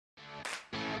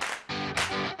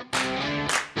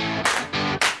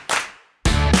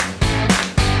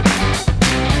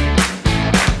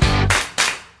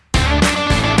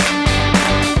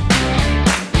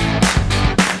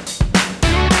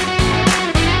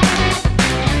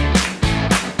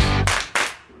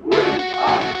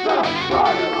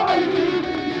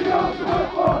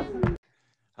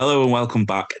Hello and welcome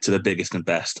back to the biggest and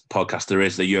best podcast there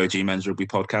is, the UOG Men's Rugby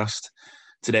Podcast.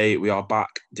 Today we are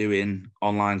back doing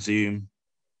online Zoom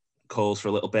calls for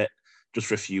a little bit, just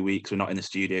for a few weeks. We're not in the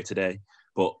studio today,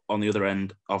 but on the other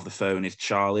end of the phone is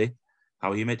Charlie. How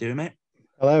are you, mate, doing, mate?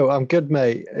 Hello, I'm good,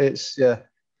 mate. It's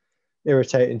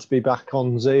irritating to be back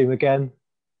on Zoom again.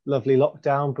 Lovely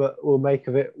lockdown, but we'll make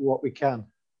of it what we can.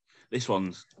 This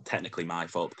one's technically my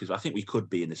fault because I think we could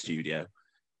be in the studio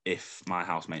if my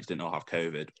housemates didn't all have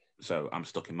COVID. So I'm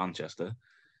stuck in Manchester.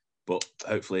 But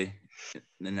hopefully in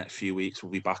the next few weeks,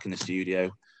 we'll be back in the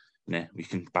studio. Yeah, we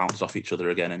can bounce off each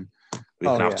other again. And we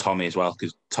can have Tommy as well,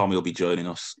 because Tommy will be joining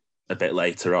us a bit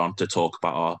later on to talk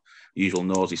about our usual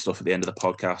nosy stuff at the end of the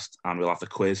podcast. And we'll have the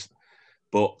quiz.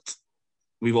 But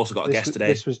we've also got a guest today. I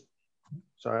was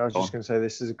just going to say,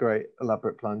 this is a great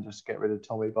elaborate plan just to get rid of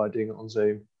Tommy by doing it on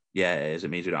Zoom. Yeah, it is. It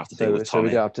means we don't have to deal with Tommy. So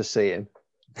we don't have to see him.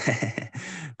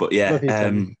 But yeah,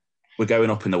 we're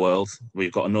going up in the world.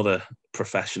 We've got another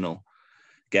professional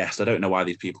guest. I don't know why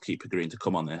these people keep agreeing to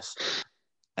come on this.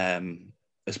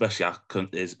 Especially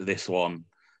this one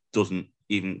doesn't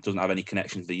have any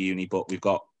connection to the uni, but we've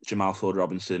got Jamal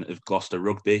Ford-Robinson of Gloucester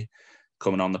Rugby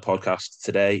coming on the podcast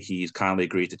today. He's kindly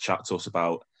agreed to chat to us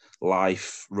about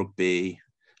life, rugby,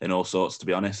 and all sorts, to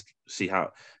be honest. See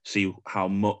how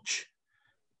much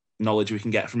knowledge we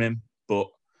can get from him. But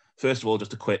first of all,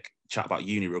 just a quick chat about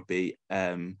uni rugby.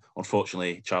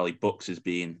 Unfortunately, Charlie Bucks is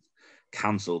being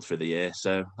cancelled for the year,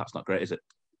 so that's not great, is it?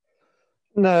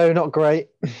 No, not great,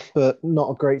 but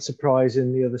not a great surprise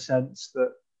in the other sense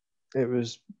that it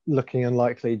was looking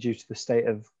unlikely due to the state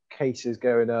of cases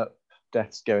going up,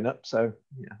 deaths going up. So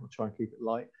yeah, we'll try and keep it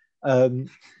light.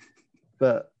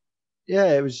 But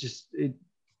yeah,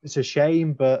 it's a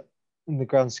shame, but in the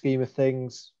grand scheme of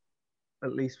things,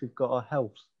 at least we've got our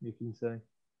health, you can say.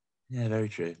 Yeah, very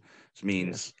true. Which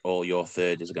means all your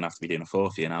third is going to have to be doing a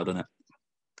fourth year now, doesn't it?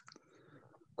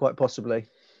 Quite possibly.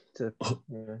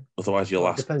 Otherwise, your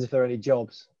last... Depends if there are any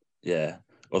jobs. Yeah.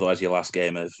 Otherwise, your last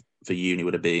game for uni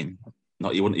would have been...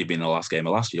 You wouldn't have been the last game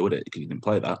of last year, would it? Because you didn't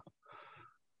play that.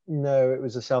 No, it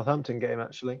was a Southampton game,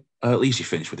 actually. At least you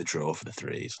finished with a draw for the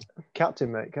threes. Captain,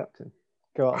 mate, captain.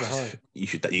 Go out the high. You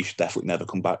should definitely never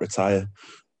come back, retire.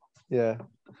 Yeah.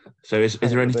 So is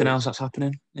there anything else that's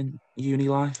happening in uni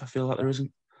life? I feel like there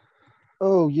isn't.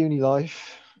 Oh, uni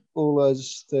life. All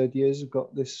us third years have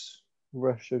got this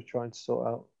rush of trying to sort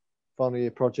out final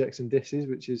year projects and disses,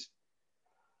 which is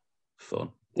fun.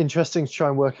 Interesting to try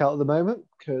and work out at the moment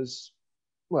because,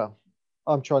 well,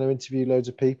 I'm trying to interview loads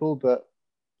of people, but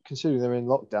considering they're in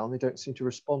lockdown, they don't seem to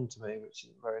respond to me, which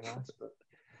isn't very nice. But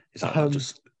is that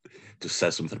just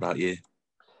says something about you?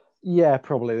 Yeah,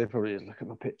 probably. They probably just look at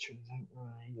my picture and think, oh,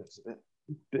 he looks a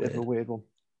bit of a weird one.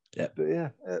 Yeah. But yeah,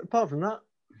 apart from that,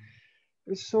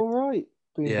 it's all right.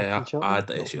 Yeah, I had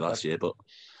that issue last year, but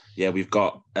yeah, we've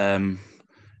got finally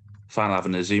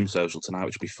having a Zoom social tonight,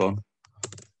 which will be fun.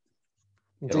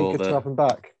 Indeed, good to have them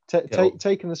back.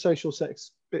 Taking the social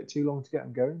sex a bit too long to get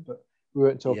them going, but we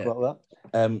won't talk about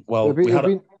that.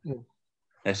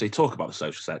 So you talk about the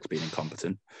social sex being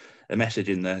incompetent. A message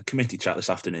in the committee chat this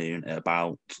afternoon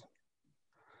about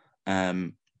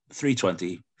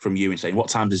 3:20 from you and saying, what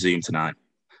time does Zoom tonight?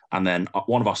 And then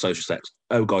one of our social sex,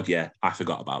 oh God, yeah, I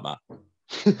forgot about that.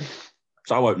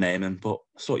 So I won't name him, but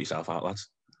sort yourself out, lads.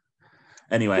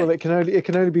 Anyway. Well, it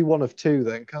can only be one of two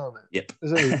then, can't it? Yep.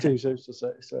 There's only two social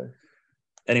sex, so.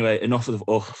 Anyway, enough of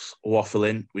us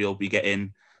waffling. We'll be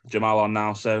getting Jamal on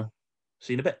now, so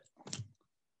see you in a bit.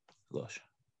 Lush.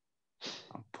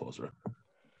 I'll pause her.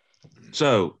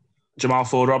 So, Jamal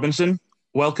Ford-Robinson,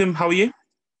 welcome. How are you?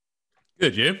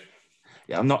 Good, you?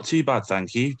 Yeah, I'm not too bad,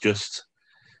 thank you. Just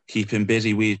keeping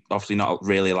busy. We obviously not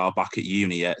really allowed back at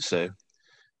uni yet, so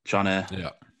trying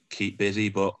to keep busy,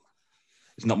 but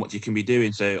there's not much you can be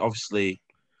doing. So, obviously,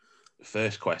 the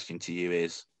first question to you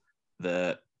is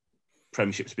the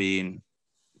Premiership's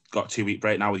got a 2-week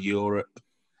break now with Europe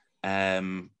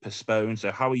postponed.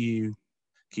 So, how are you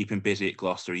keeping busy at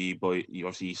Gloucester? You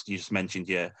just mentioned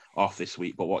you're off this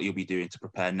week, but what you'll be doing to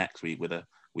prepare next week with a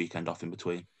weekend off in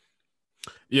between?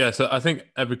 Yeah, so I think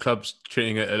every club's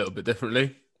treating it a little bit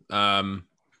differently.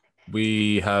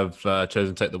 We have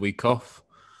chosen to take the week off.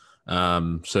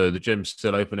 So the gym's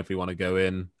still open if we want to go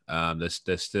in. There's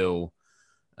still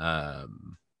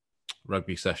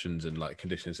rugby sessions and like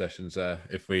conditioning sessions there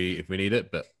if we need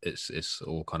it, but it's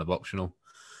all kind of optional.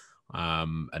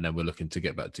 And then we're looking to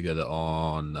get back together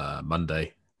on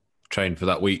Monday, train for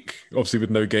that week, obviously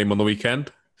with no game on the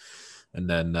weekend, and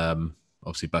then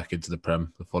obviously back into the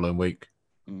Prem the following week.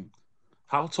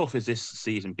 How tough has this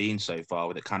season been so far,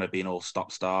 with it kind of being all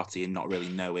stop-starty and not really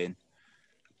knowing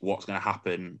what's going to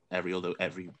happen every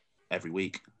every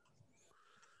week.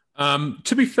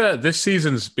 To be fair, this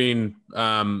season's been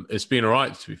it's been all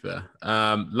right. To be fair,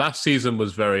 last season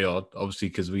was very odd, obviously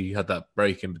because we had that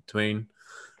break in between,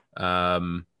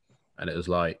 and it was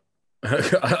like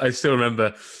I still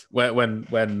remember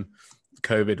when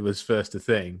COVID was first a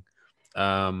thing.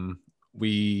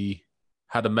 We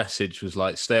had a message was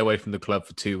like, stay away from the club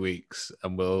for 2 weeks,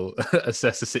 and we'll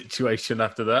assess the situation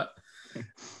after that.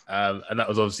 And that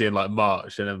was obviously in like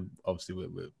March, and then obviously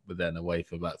we're then away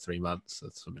for about 3 months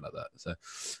or something like that.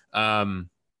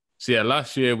 So yeah,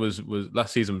 last season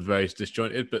was very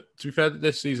disjointed, but to be fair,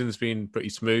 this season has been pretty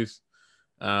smooth.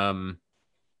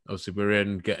 Obviously we're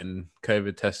in getting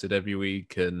COVID tested every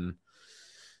week, and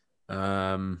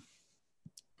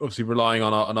obviously relying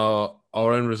on our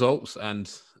own results and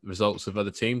results of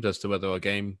other teams as to whether our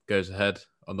game goes ahead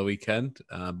on the weekend.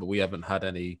 But we haven't had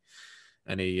any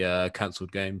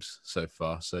cancelled games so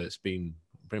far, so it's been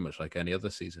pretty much like any other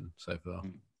season so far.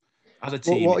 As a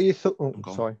team, what are your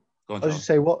sorry? Go on, I was just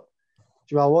say,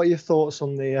 Jamal, what are your thoughts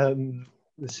on the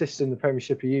system the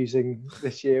Premiership are using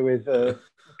this year with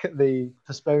the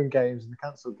postponed games and the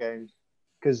cancelled games?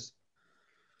 Because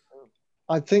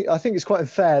I think it's quite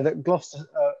unfair that Gloucester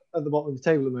at the bottom of the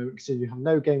table at the moment, because you have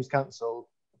no games cancelled,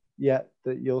 yet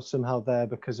that you're somehow there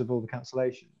because of all the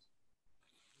cancellations.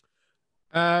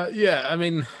 Yeah, I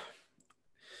mean,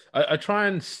 I try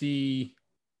and see.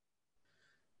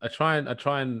 I try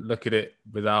and look at it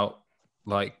without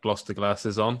like Gloucester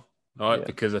glasses on, right? Yeah.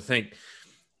 Because I think,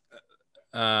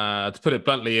 to put it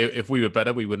bluntly, if we were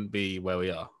better, we wouldn't be where we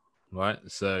are, right?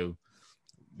 So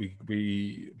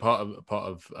we part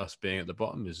of us being at the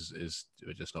bottom is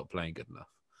we're just not playing good enough.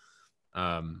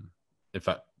 In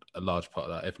fact, a large part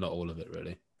of that, if not all of it,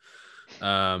 really.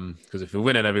 Because if you're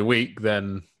winning every week,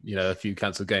 then a few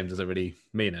cancelled games doesn't really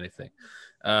mean anything.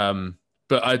 But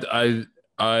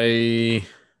I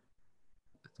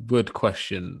would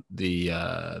question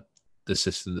the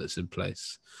system that's in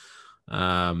place.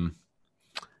 I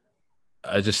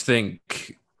just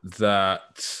think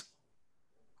that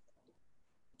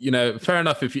fair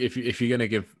enough if you're going to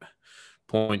give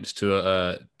points to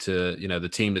the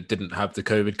team that didn't have the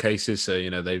COVID cases, so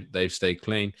they've stayed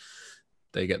clean.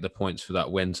 They get the points for that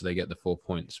win, so they get the 4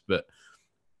 points. But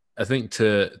I think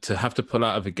to have to pull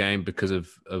out of a game because of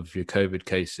your COVID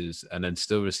cases and then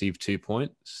still receive 2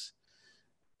 points,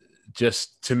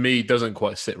 just to me doesn't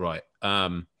quite sit right.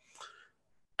 And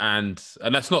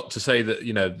that's not to say that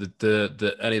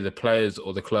the any of the players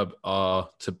or the club are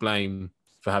to blame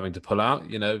for having to pull out.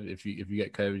 If you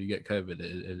get COVID, you get COVID.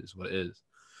 It is what it is.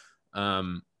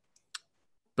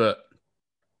 But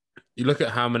you look at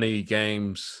how many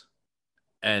games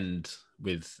end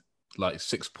with like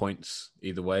 6 points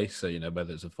either way. So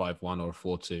whether it's a 5-1 or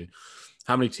a 4-2,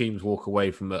 how many teams walk away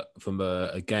from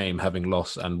a game having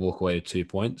lost and walk away with 2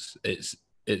 points? It's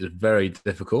very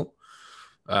difficult.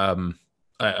 I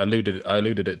alluded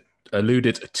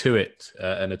to it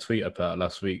in a tweet I put out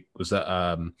last week. Was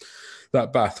that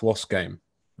Bath Wasp game?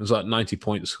 It was like 90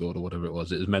 points scored or whatever it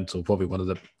was. It was mental. Probably one of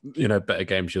the better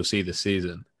games you'll see this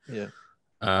season. Yeah.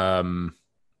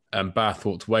 And Bath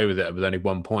walked away with it with only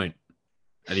 1 point.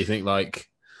 And you think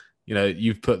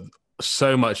you've put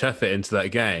so much effort into that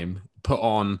game, put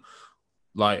on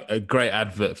like a great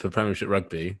advert for Premiership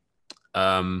Rugby,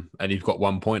 and you've got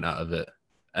 1 point out of it.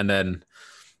 And then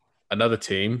another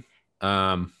team,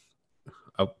 I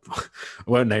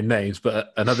won't name names,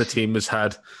 but another team has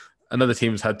had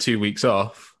 2 weeks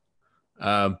off,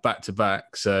 back to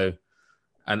back. So,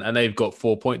 and they've got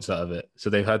 4 points out of it. So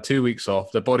they've had 2 weeks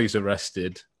off. Their bodies are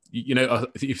rested.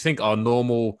 You think our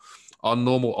normal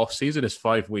off season is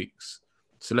 5 weeks.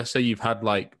 So let's say you've had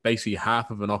like basically half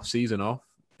of an off season off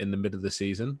in the middle of the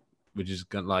season, which is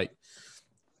like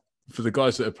for the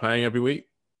guys that are playing every week,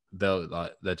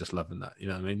 they're just loving that. You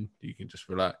know what I mean? You can just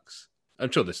relax.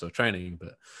 I'm sure they're still training,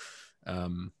 but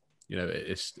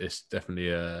it's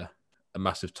definitely a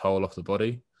massive toll off the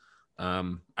body,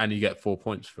 and you get 4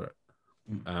 points for it,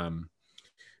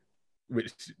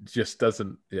 which just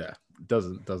doesn't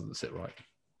sit right.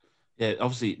 Yeah,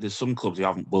 obviously, there's some clubs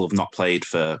who will have not played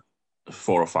for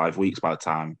 4 or 5 weeks by the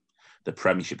time the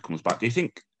Premiership comes back. Do you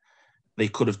think they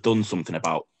could have done something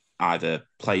about either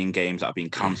playing games that have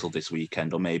been cancelled this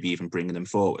weekend or maybe even bringing them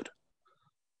forward?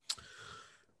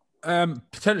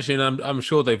 Potentially, and I'm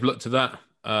sure they've looked at that.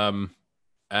 And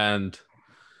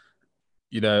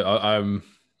I'm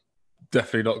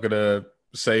definitely not going to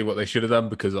say what they should have done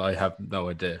because I have no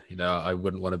idea. I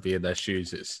wouldn't want to be in their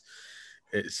shoes.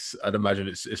 I'd imagine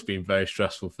it's been very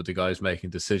stressful for the guys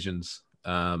making decisions.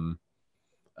 And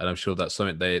I'm sure that's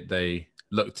something they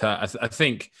looked at. I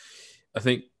think,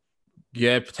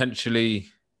 yeah, potentially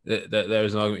there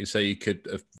is an argument to say you could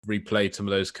have replayed some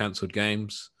of those cancelled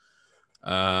games.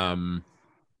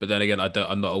 But then again,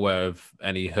 I'm not aware of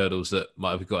any hurdles that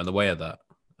might have got in the way of that.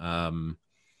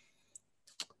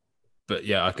 But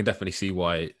yeah, I can definitely see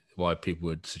why people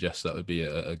would suggest that would be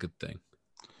a good thing.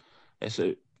 Yeah,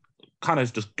 so kind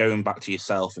of just going back to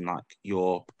yourself and like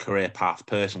your career path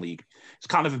personally, it's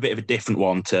kind of a bit of a different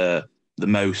one to the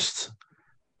most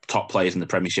top players in the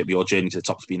Premiership. Your journey to the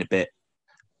top's been a bit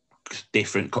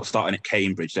different, starting at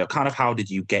Cambridge. So kind of how did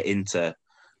you get into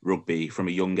rugby from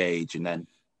a young age and then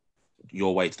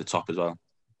your way to the top as well?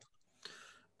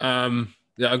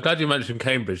 Yeah, I'm glad you mentioned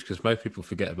Cambridge because most people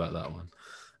forget about that one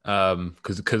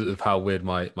because of how weird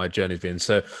my journey's been.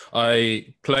 So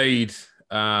I played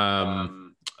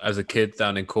as a kid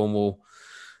down in Cornwall,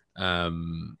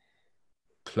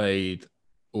 played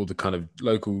all the kind of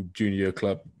local junior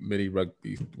club, mini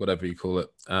rugby, whatever you call it.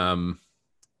 And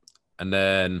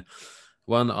then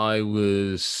when I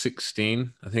was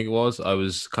 16, I think it was, I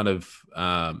was kind of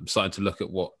starting to look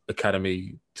at what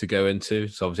academy to go into.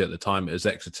 So obviously at the time it was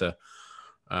Exeter,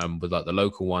 with like the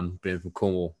local one being from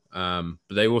Cornwall. But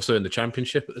they were also in the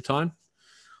Championship at the time.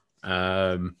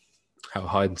 How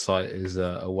hindsight is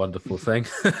a wonderful thing.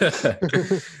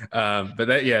 But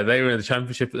they were in the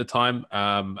Championship at the time.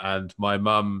 And my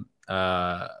mum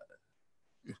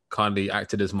kindly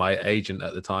acted as my agent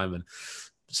at the time and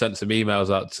sent some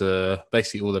emails out to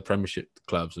basically all the Premiership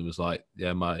clubs and was like,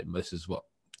 yeah, this is what,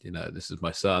 this is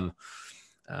my son.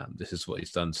 This is what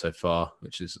he's done so far,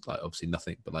 which is like obviously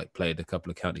nothing, but like played a couple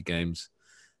of county games.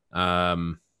 A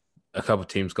couple of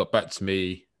teams got back to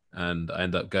me and I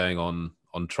ended up going on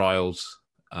trials.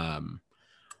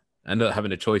 Ended up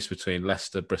having a choice between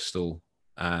Leicester, Bristol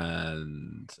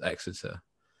and Exeter.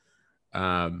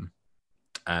 And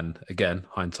again,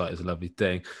 hindsight is a lovely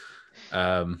thing.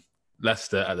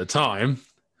 Leicester at the time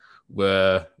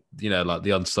were, like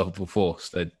the unstoppable force.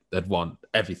 They'd won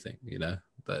everything,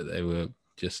 they were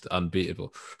just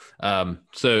unbeatable. So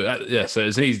it's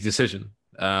an easy decision.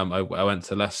 I went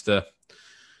to Leicester.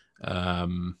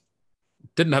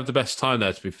 Didn't have the best time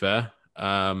there, to be fair.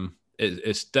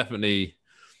 It's definitely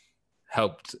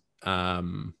helped.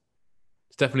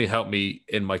 It's definitely helped me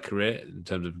in my career in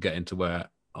terms of getting to where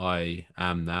I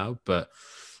am now. But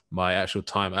my actual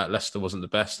time at Leicester wasn't the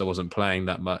best. I wasn't playing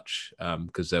that much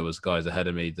because there was guys ahead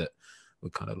of me that were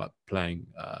kind of like playing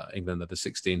England under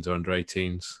 16s or under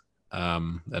 18s,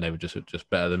 and they were just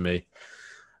better than me.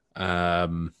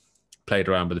 Played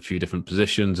around with a few different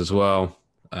positions as well.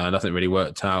 Nothing really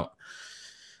worked out.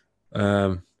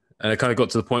 And it kind of got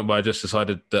to the point where I just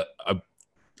decided that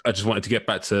I just wanted to get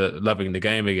back to loving the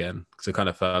game again because I kind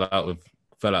of fell out of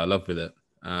love with it.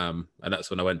 And that's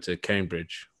when I went to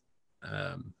Cambridge.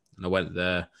 And I went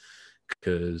there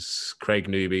because Craig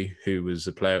Newby, who was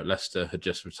a player at Leicester, had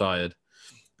just retired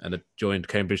and had joined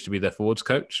Cambridge to be their forwards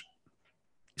coach.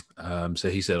 So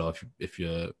he said, I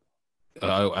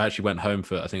actually went home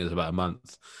for, I think it was about a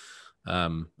month.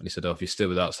 And he said, if you're still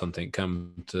without something,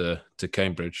 come to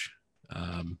Cambridge.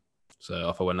 So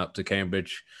off I went up to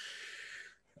Cambridge.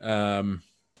 And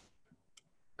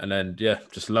then,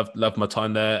 just loved my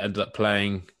time there. Ended up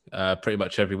playing pretty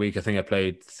much every week. I think I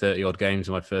played 30 odd games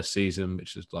in my first season,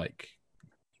 which is like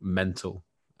mental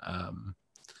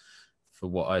for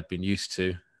what I'd been used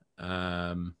to.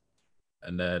 And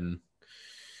then,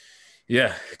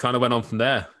 kind of went on from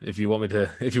there. If you want me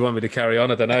to carry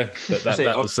on, I don't know. But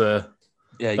that was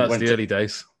that's the early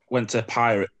days. Went to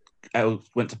Pirates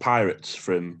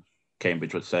from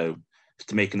Cambridge, so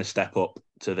to making a step up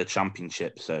to the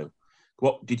Championship. So,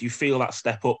 what did you feel that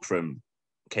step up from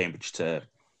Cambridge to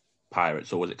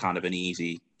Pirates, or was it kind of an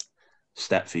easy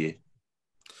step for you?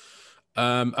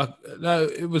 No,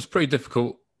 it was pretty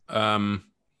difficult in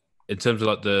terms of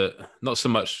like not so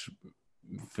much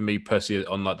for me personally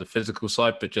on like the physical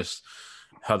side, but just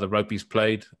how the rugby's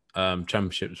played.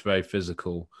 Championship is very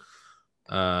physical.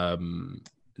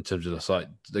 In terms of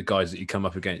the guys that you come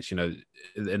up against,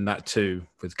 in that too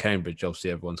with Cambridge,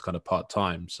 obviously everyone's kind of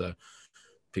part-time, so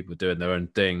people doing their own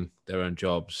thing, their own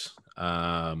jobs,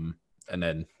 and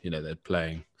then they're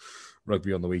playing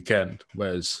rugby on the weekend.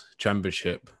 Whereas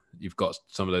Championship, you've got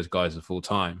some of those guys are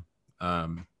full-time,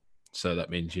 so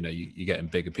that means you're getting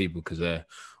bigger people because they're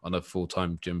on a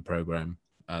full-time gym program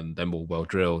and they're more well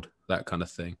drilled, that kind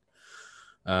of thing.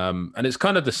 And it's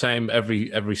kind of the same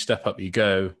every step up you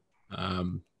go.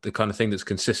 The kind of thing that's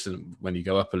consistent when you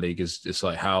go up a league is just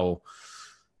like how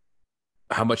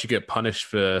much you get punished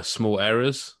for small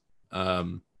errors.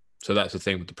 So that's the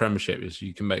thing with the Premiership is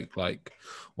you can make like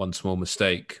one small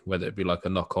mistake, whether it be like a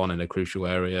knock on in a crucial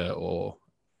area or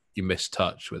you miss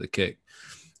touch with a kick,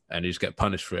 and you just get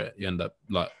punished for it. You end up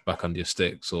like back under your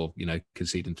sticks, or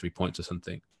conceding 3 points or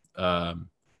something. And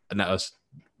that was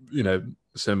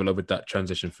similar with that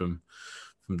transition from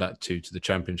that to the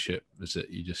championship, is that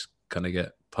you just kind of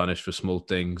get punished for small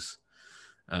things.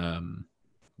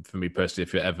 For me personally,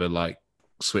 if you ever like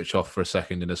switch off for a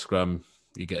second in a scrum,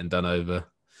 you're getting done over.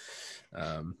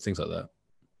 Things like that.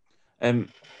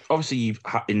 Obviously, you've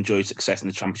enjoyed success in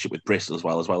the championship with Bristol as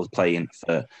well as playing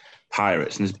for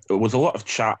Pirates. And there was a lot of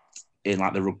chat in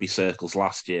like the rugby circles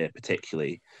last year,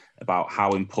 particularly about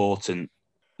how important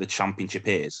the championship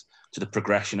is to the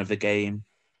progression of the game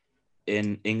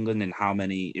in England, and how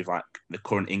many of like the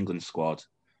current England squad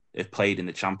have played in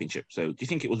the championship. So, do you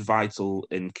think it was vital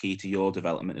and key to your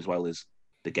development as well as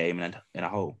the game as a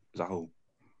whole?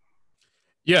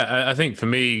 Yeah, I think for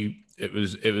me it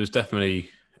was definitely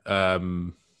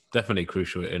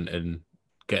crucial in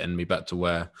getting me back to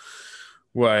where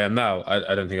I am now.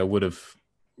 I don't think I would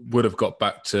have got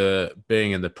back to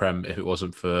being in the Prem if it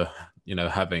wasn't for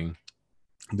having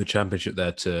the championship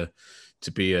there to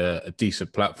be a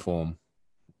decent platform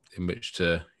in which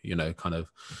to kind of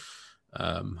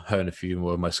hone a few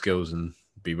more of my skills and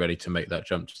be ready to make that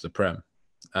jump to the Prem.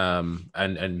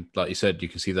 And like you said, you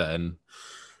can see that in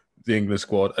the England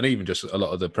squad, and even just a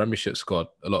lot of the Premiership squad.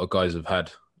 A lot of guys have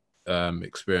had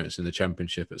experience in the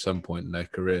Championship at some point in their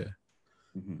career.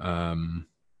 Mm-hmm.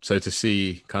 So to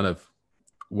see kind of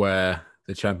where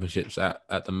the Championship's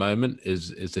at the moment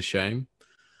is a shame.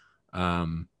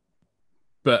 But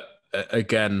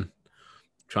again,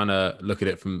 trying to look at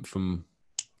it from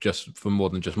more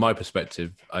than just my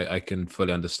perspective, I can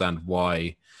fully understand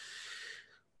why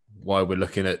we're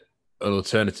looking at an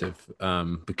alternative,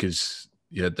 because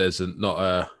there's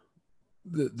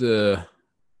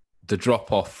the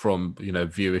drop off from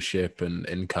viewership and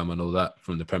income and all that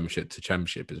from the Premiership to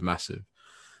Championship is massive,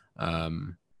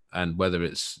 and whether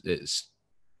it's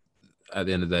at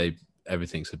the end of the day,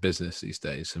 everything's a business these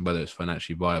days, and whether it's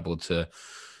financially viable to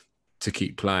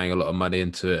keep playing a lot of money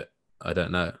into it, I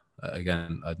don't know.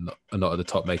 Again, I'm not at the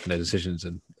top making those decisions,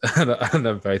 and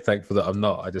I'm very thankful that I'm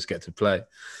not. I just get to play.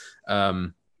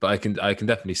 But I can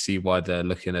definitely see why they're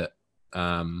looking at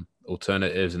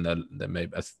alternatives, and they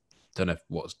maybe, I don't know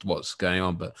what's going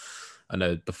on, but I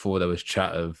know before there was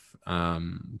chat of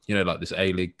like this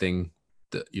A-League thing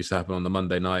that used to happen on the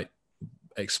Monday night,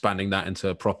 expanding that into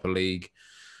a proper league.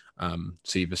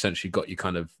 So you've essentially got your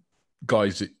kind of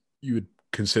guys that you would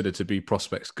consider to be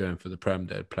prospects going for the Prem.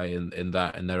 They'd play in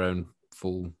that in their own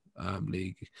full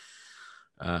league.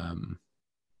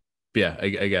 Yeah,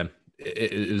 again,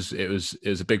 it was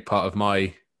a big part of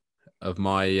my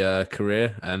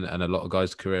career and a lot of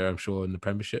guys' career, I'm sure, in the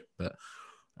Premiership. But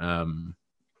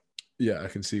yeah, I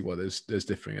can see why there's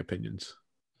differing opinions.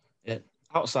 Yeah.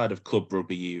 Outside of club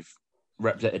rugby, you've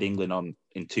represented England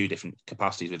in two different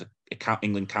capacities with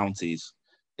England counties,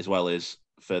 as well as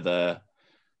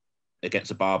against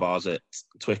the Barbars at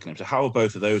Twickenham. So how are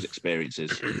both of those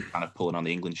experiences kind of pulling on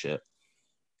the England shirt?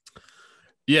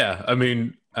 Yeah, I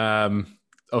mean,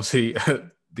 obviously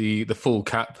the full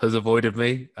cap has avoided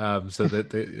me. So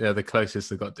the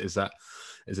closest I got is a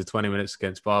 20 minutes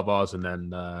against Barbars, and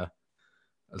then I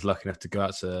was lucky enough to go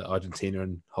out to Argentina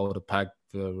and hold a pag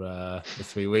for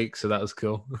 3 weeks. So that was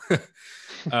cool.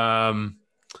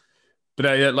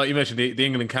 But yeah, like you mentioned, the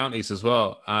England counties as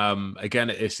well. Again,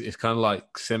 it's kind of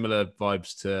like similar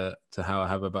vibes to how I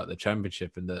have about the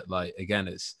Championship, and that, like, again,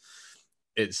 it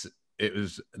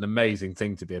was an amazing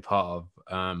thing to be a part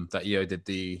of. That year I did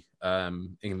the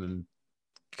England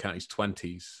counties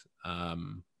 20s,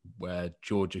 where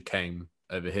Georgia came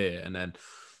over here, and then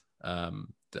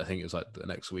I think it was like the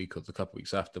next week or the couple of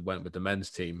weeks after, went with the men's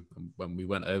team when we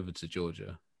went over to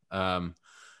Georgia. And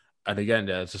again,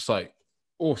 yeah, it's just like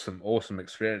awesome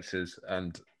experiences,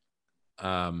 and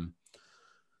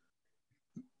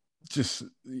just to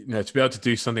be able to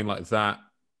do something like that,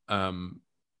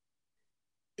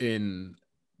 in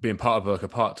being part of like a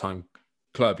part-time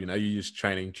club, you're just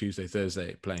training Tuesday,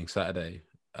 Thursday, playing Saturday,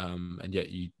 and yet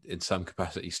you in some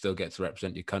capacity still get to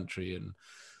represent your country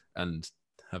and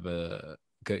have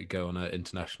go on an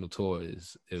international tour. It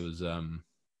was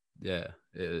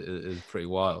pretty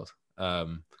wild.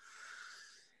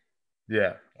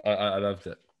 Yeah, I loved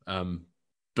it.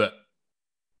 But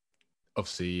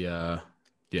obviously,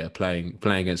 playing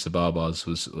against the Barbars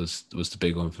was the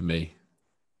big one for me.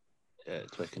 Yeah,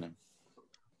 Twickenham.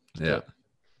 Yeah.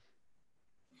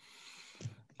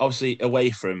 Obviously, away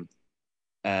from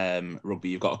rugby,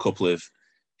 you've got a couple of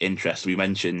interests. We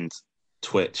mentioned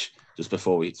Twitch just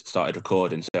before we started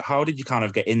recording. So how did you kind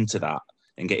of get into that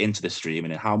and get into the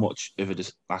streaming, and how much of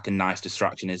a nice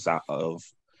distraction is that of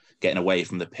getting away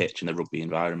from the pitch and the rugby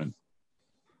environment?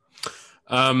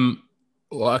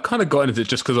 Well, I kind of got into it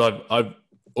just because I've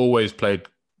always played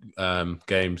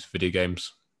video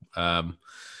games,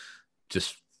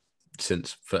 just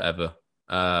since forever.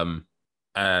 And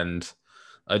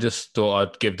I just thought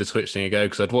I'd give the Twitch thing a go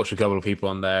because I'd watched a couple of people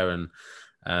on there and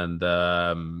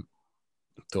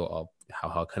thought, oh, how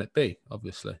hard can it be?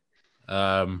 Obviously.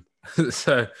 So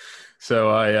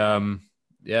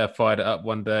I fired it up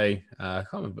one day. I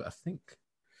can't remember. I think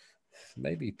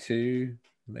maybe 3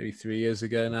 years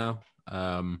ago now.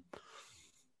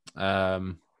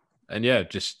 And yeah,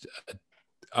 just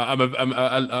I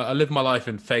live my life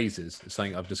in phases. It's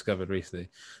something I've discovered recently.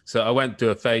 So I went through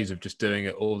a phase of just doing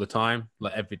it all the time,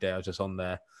 like every day. I was just on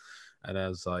there, and I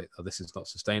was like, "Oh, this is not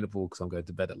sustainable because I'm going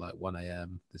to bed at like 1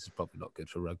 a.m. This is probably not good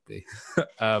for rugby."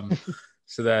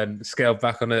 So then scaled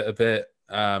back on it a bit.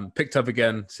 Picked up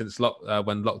again since when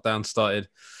lockdown started.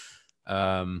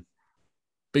 But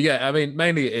yeah, I mean,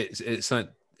 mainly it's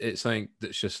something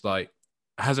that's just like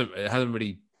it hasn't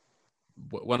really.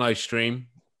 When I stream,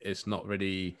 it's not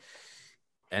really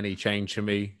any change for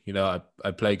me. You know,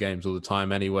 I play games all the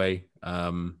time anyway,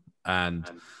 and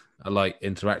I like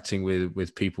interacting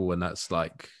with people, and that's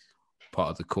like part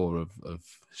of the core of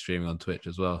streaming on Twitch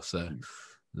as well. So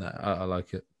I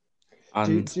like it.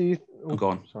 And do you go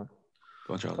on. Sorry.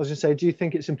 Go on, Charlie. I was going to say, do you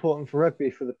think it's important for rugby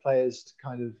for the players to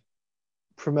kind of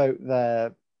promote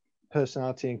their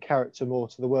personality and character more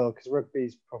to the world? Because rugby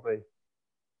is probably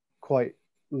quite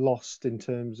lost in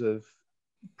terms of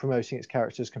promoting its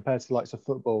characters compared to the likes of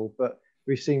football. But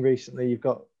we've seen recently, you've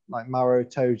got like Maro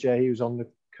Itoje, he was on the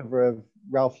cover of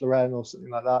Ralph Lauren or something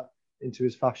like that, into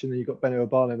his fashion. And you've got Beno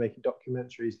Obano making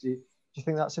documentaries. Do you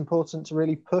think that's important to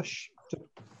really push to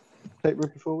take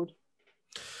rugby forward?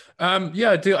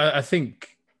 Yeah, I do. I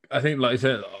think like I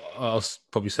said, I'll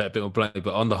probably say it a bit more bluntly,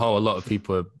 but on the whole, a lot of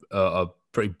people are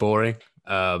pretty boring.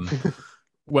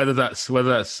 Whether that's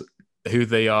who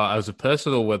they are as a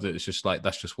person, or whether it's just like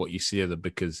that's just what you see of them.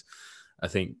 Because I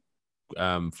think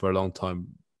for a long time,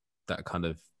 that kind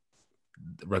of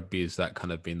rugby is that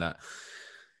kind of been that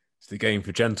it's the game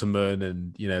for gentlemen,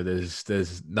 and you know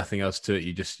there's nothing else to it.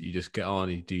 You just get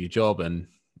on, you do your job, and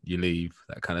you leave,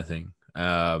 that kind of thing.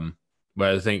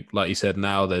 Whereas I think, like you said,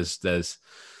 now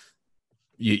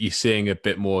you're seeing a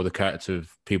bit more of the character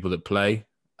of people that play,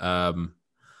 and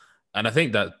I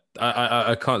think that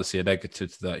I can't see a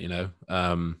negative to that. You know,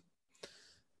 I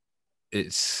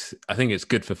think it's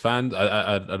good for fans.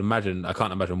 I'd imagine, I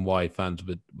can't imagine why fans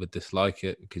would dislike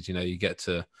it, because you know you get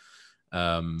to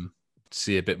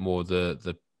see a bit more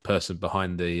the person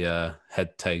behind the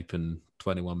head tape and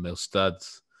 21mm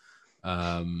studs.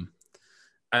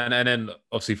 And then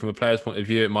obviously from a player's point of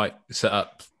view, it might set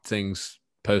up things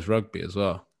post rugby as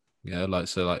well. You know, like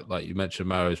you mentioned,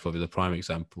 Maro is probably the prime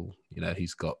example. You know,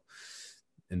 he's got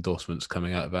endorsements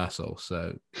coming out of Assel,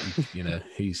 so you know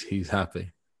he's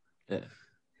happy. Yeah.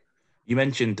 You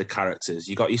mentioned the characters.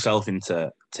 You got yourself into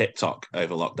TikTok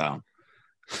over lockdown.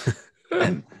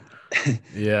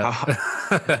 Yeah.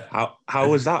 How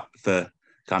was that for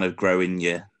kind of growing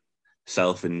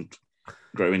yourself and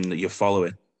growing your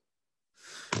following?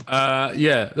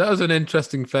 Yeah, that was an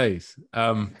interesting phase.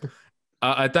 I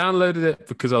downloaded it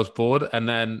because I was bored, and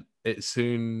then it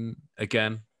soon,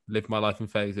 again, lived my life in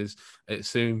phases. It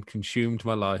soon consumed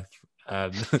my life.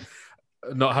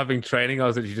 Not having training, I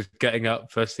was actually just getting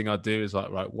up. First thing I'd do is like,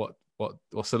 right,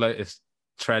 what's the latest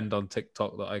trend on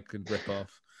TikTok that I could rip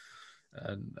off,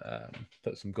 and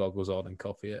put some goggles on and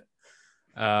copy it.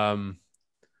 But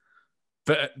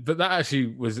that actually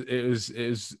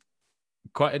was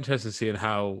quite interesting seeing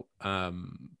how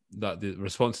that the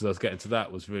responses I was getting to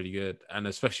that was really good, and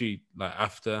especially like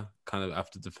after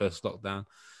the first lockdown,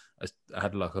 I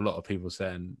had like a lot of people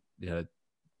saying, you know,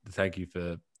 thank you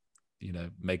for, you know,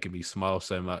 making me smile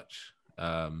so much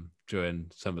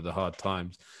during some of the hard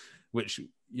times, which,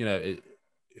 you know, it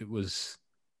was,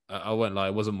 I won't lie,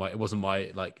 it wasn't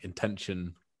my like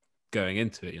intention going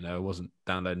into it. You know, I wasn't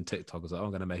downloading TikTok. I was like, oh,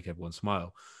 I'm going to make everyone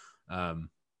smile.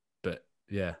 But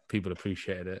yeah, people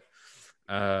appreciated it.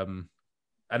 And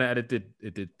it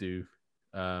did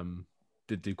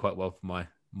do quite well for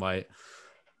my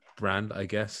brand, I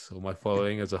guess, or my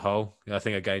following as a whole. I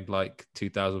think I gained like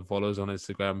 2,000 followers on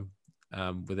Instagram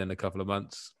within a couple of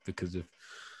months because of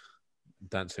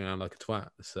dancing around like a twat.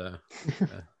 So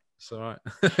yeah, it's all right.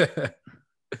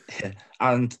 Yeah.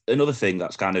 And another thing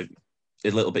that's kind of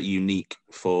a little bit unique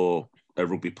for a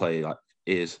rugby player, like,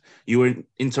 is you were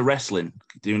into wrestling,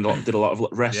 did a lot of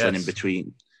wrestling in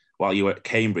between while you were at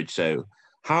Cambridge. So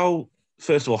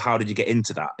first of all, how did you get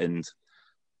into that? And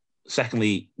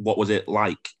secondly, what was it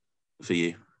like for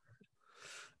you?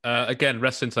 Again,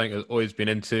 wrestling something I've always been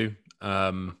into.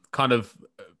 Kind of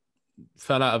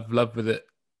fell out of love with it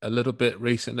a little bit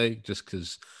recently, just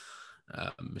because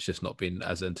it's just not been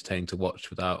as entertaining to watch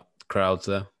without crowds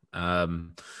there.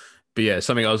 But yeah, it's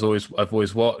something I've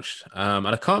always watched, and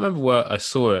I can't remember where I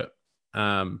saw it,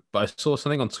 but I saw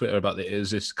something on Twitter about it. It was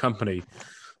this company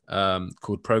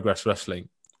called Progress Wrestling,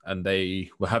 and they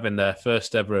were having their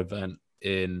first ever event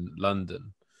in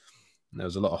London. And there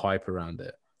was a lot of hype around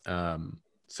it. So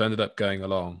I ended up going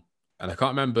along, and I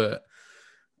can't remember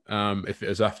if it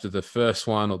was after the first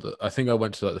one I think I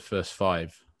went to like the first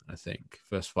five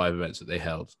events that they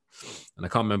held, and I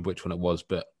can't remember which one it was,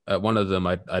 but at one of them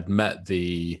I'd met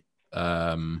the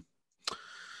owner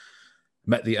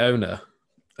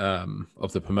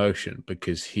of the promotion,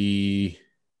 because I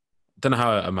don't know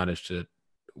how I managed to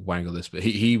wangle this, but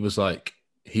he was like,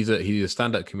 he's a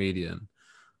stand-up comedian.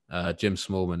 Jim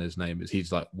Smallman, his name is.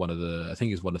 He's like I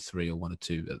think he's one of three or one of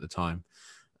two at the time.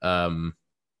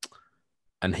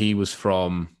 And he was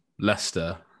from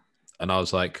Leicester, and I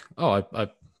was like, oh, I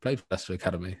played for Leicester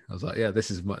Academy. I was like, yeah,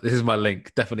 this is my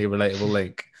link, definitely a relatable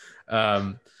link.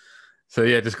 So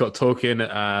yeah, just got talking,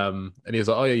 and he was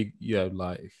like, oh yeah,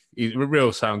 like he's a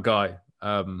real sound guy.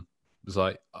 Was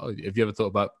like, oh, have you ever thought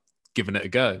about giving it a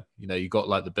go? You got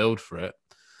like the build for it,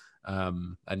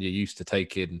 and you're used to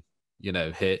taking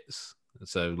hits,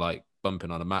 so like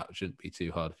bumping on a mat shouldn't be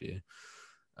too hard for you.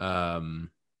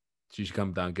 So you should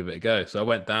come down and give it a go. So I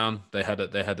went down. They had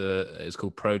it's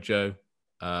called Projo,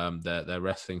 their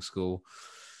wrestling school.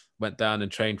 Went down and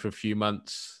trained for a few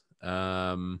months.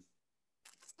 And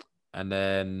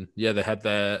then they had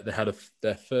their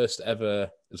first ever,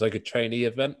 it was like a trainee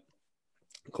event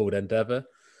called Endeavour.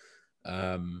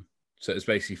 So it was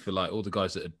basically for like all the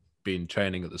guys that had been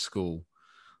training at the school.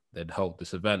 They'd hold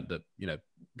this event that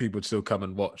people would still come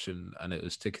and watch, and it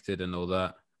was ticketed and all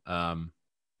that.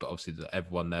 But obviously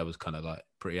everyone there was kind of like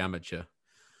pretty amateur.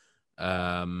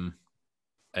 And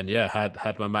yeah,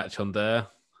 had my match on there.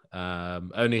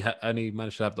 Only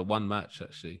managed to have the one match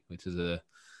actually, which is a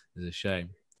shame.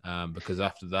 Because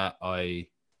after that,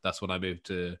 that's when I moved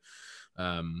to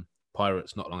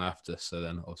Pirates not long after. So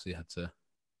then obviously had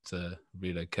to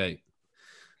relocate.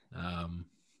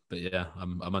 But yeah,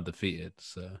 I'm undefeated.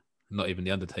 So not even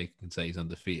the Undertaker can say he's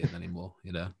undefeated anymore.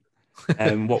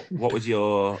 What was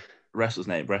your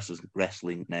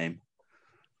wrestling name?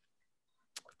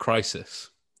 Crisis.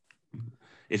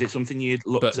 Is it something you'd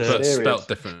look but to spelt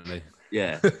differently?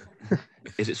 Yeah.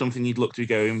 Is it something you'd look to be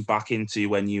going back into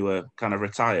when you were kind of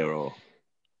retire, or do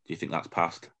you think that's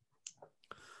past?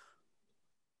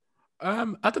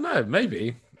 I don't know.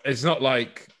 Maybe it's not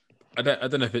like I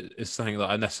don't know if it's something that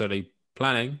I'm necessarily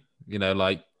planning.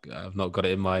 Like I've not got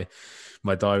it in my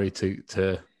diary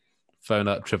to phone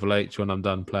up Triple H when I'm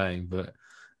done playing, but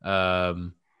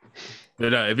no,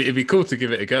 it'd be cool to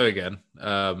give it a go again.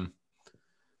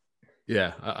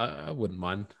 Yeah, I wouldn't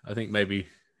mind. I think maybe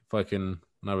if I can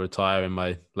when I retire in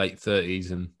my late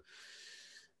 30s and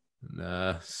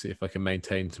see if I can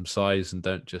maintain some size and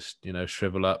don't just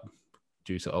shrivel up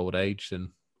due to old age,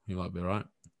 then you might be right.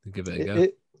 Give it a go.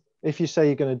 If you say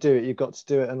you're going to do it, you've got to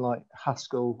do it in like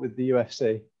Haskell with the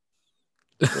UFC.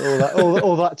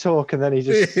 all that talk, and then he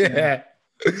just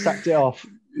sacked it off.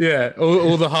 Yeah,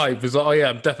 all the hype is like, oh yeah,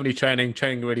 I'm definitely training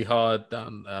really hard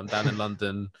down in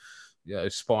London.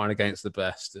 Sparring against the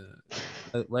best.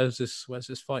 Where's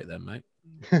this fight then, mate?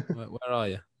 Where are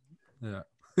you? Yeah.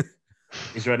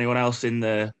 Is there anyone else in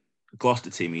the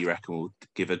Gloucester team you reckon will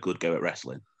give a good go at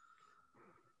wrestling?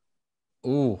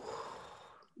 Ooh,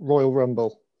 Royal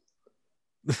Rumble.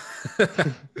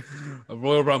 A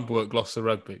Royal Rumble at Gloucester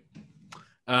Rugby.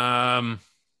 I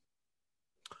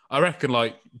reckon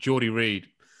like Geordie Reid.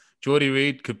 Geordie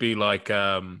Reid could be like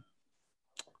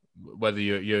whether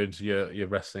you're into your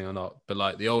wrestling or not, but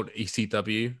like the old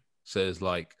ECW says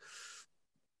like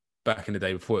back in the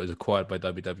day before it was acquired by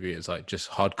WWE, it's like just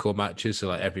hardcore matches. So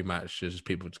like every match is just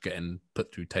people just getting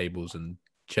put through tables and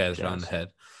chairs around the head.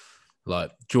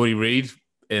 Like Geordie Reid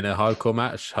in a hardcore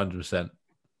match, 100%.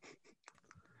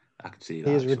 I can see that.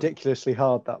 He is ridiculously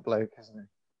hard, that bloke, isn't he?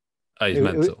 Oh, he's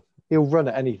mental. He'll run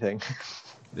at anything.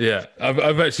 Yeah,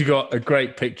 I've actually got a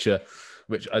great picture,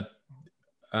 which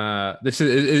this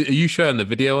is. Are you showing the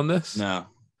video on this? No.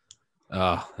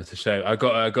 That's a shame. I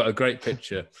got a great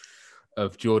picture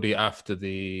of Geordie after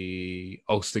the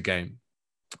Ulster game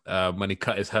when he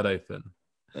cut his head open,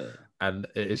 and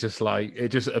it's just like it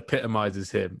just epitomizes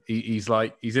him. He's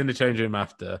in the change room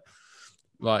after,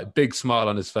 like big smile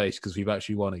on his face because we've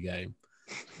actually won a game,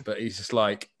 but he's just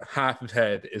like half his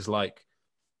head is like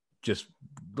just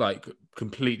like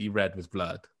completely red with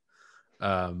blood.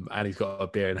 and he's got a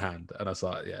beer in hand, and I was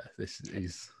like, yeah,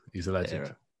 he's a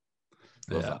legend.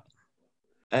 Love that.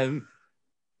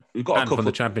 We've got and a couple from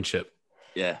the championship.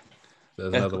 Yeah,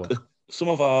 there's another one. Some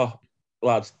of our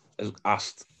lads has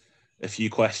asked a few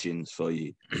questions for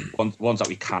you, ones that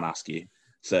we can ask you.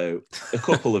 So a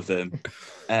couple of them.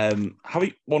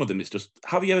 One of them is just: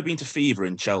 have you ever been to Fever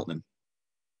in Cheltenham?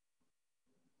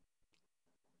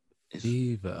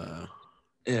 Fever.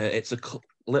 Yeah, it's a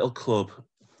little club.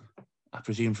 I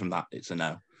presume from that it's a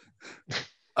no.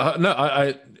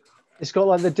 No, It's got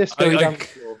like the disco dance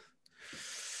floor.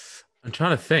 I'm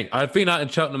trying to think. I've been out in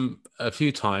Cheltenham a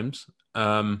few times,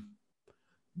 but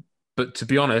to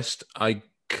be honest, I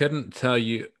couldn't tell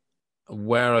you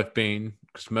where I've been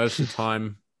because most of the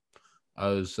time I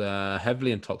was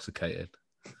heavily intoxicated.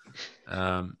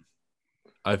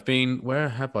 I've been. Where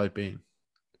have I been?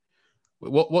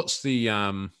 What's the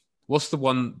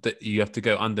one that you have to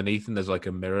go underneath and there's like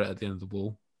a mirror at the end of the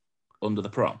wall? Under the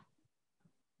prom?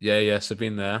 Yeah, so I've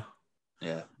been there.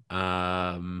 Yeah.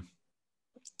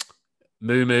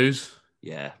 Moo Moo's.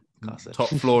 Yeah, classic. Top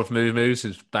floor of Moo Moo's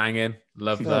is banging.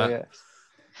 Love that. Yes.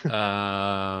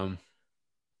 I'm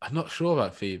not sure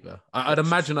about Fever. I'd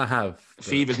imagine I have. But...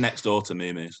 Fever's next door to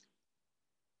Moo Moo's.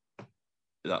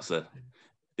 That's the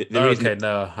reason. Okay,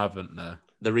 no, I haven't. No.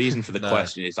 The reason for the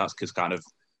question is that's because kind of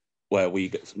where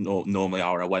we normally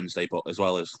are on a Wednesday, but as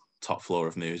well as top floor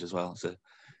of Moo's as well. So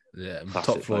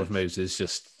top floor of Moo's is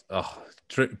just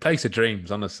place of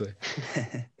dreams, honestly.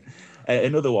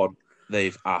 Another one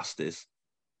they've asked is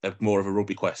more of a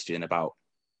rugby question about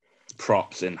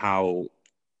props and how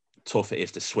tough it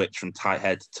is to switch from tight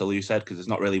head to loose head, because there's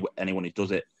not really anyone who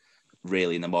does it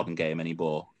really in the modern game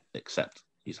anymore except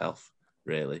yourself,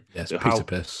 really. Yes, so piece of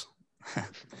piss.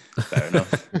 Fair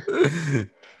enough.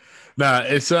 No,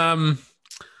 it's I'm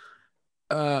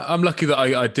lucky that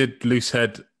I did loose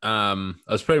head. I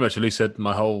was pretty much a loose head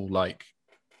my whole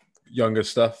younger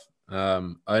stuff. I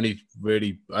only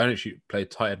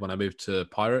played tight head when I moved to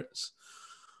Pirates,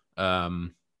 under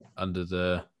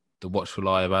the watchful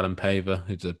eye of Adam Paver,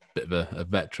 who's a bit of a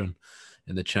veteran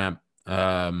in the champ.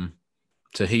 So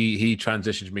he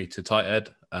transitioned me to tight head,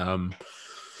 and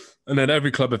then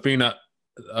every club I've been at,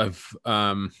 I've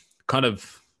kind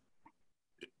of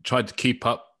tried to keep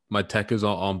up my techers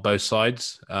on both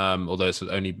sides, although it's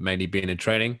only mainly been in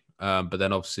training. But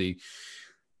then obviously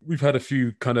we've had a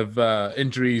few kind of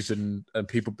injuries and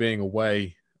people being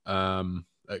away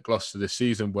at Gloucester this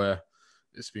season where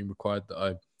it's been required that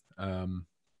I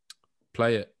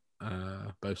play it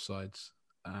both sides.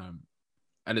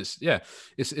 And it's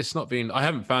not been, I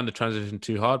haven't found the transition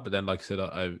too hard, but then like I said,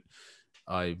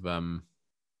 I've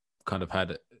kind of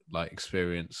had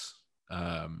experience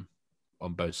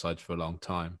on both sides for a long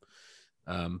time.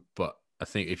 But I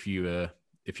think if you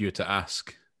were to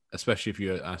ask, especially if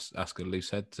you ask a loose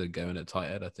head to go in at tight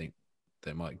head, I think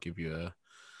they might give you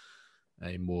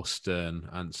a more stern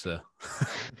answer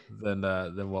than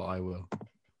what I will.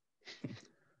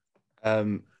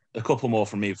 A couple more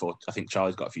from me before I think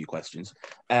Charlie's got a few questions.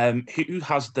 Who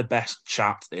has the best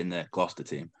chat in the Gloucester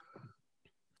team?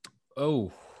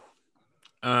 Oh,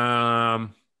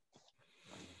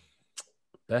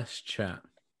 best chat.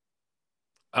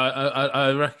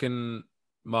 I reckon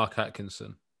Mark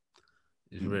Atkinson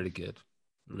is really good,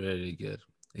 really good.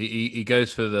 He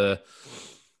goes for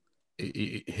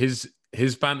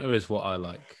his banter is what I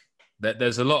like.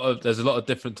 There's a lot of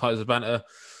different types of banter,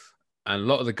 and a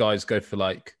lot of the guys go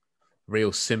for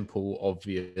real simple,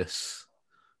 obvious,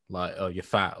 oh, you're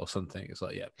fat or something. It's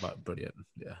yeah, brilliant,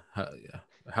 yeah.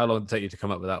 How long did it take you to come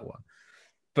up with that one?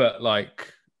 But my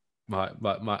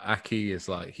Aki is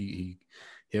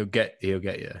he'll get you.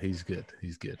 He's good.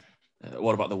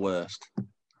 What about the worst?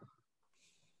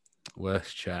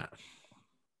 Worst chat.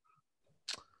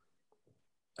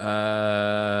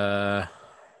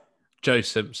 Joe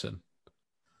Simpson.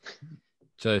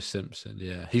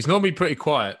 Yeah. He's normally pretty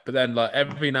quiet, but then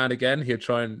every now and again he'll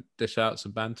try and dish out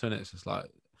some banter, and it's just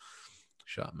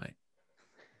shut up, mate.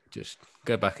 Just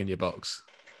go back in your box.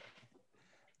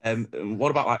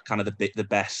 What about kind of the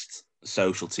best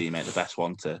social teammate, the best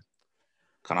one to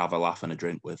kind of have a laugh and a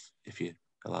drink with, if you're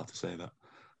allowed to say that?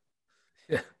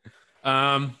 Yeah.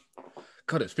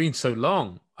 God, it's been so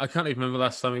long. I can't even remember the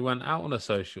last time we went out on a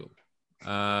social.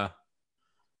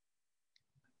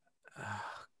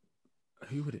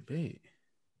 Who would it be?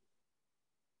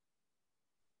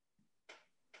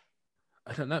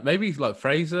 I don't know. Maybe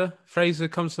Fraser. Fraser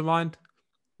comes to mind.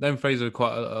 Known Fraser for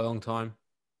quite a long time.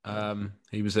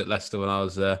 He was at Leicester when I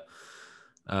was there.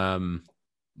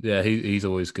 Yeah, he's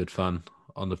always good fun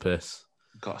on the piss.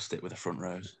 Got to stick with the front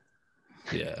rows.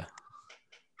 Yeah.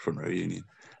 Front row union.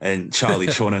 And Charlie,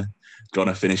 do you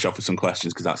wanna finish off with some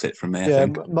questions, because that's it from me? I Yeah,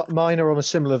 think. mine are on a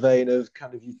similar vein of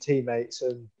kind of your teammates,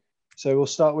 and so we'll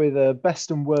start with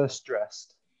best and worst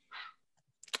dressed.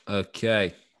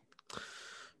 Okay.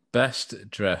 Best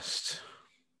dressed.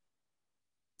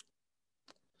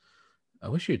 I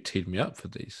wish you'd teed me up for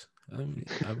these.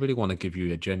 I really want to give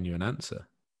you a genuine answer.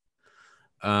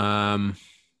 No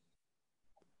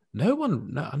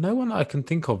one I can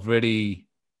think of really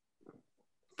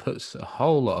puts a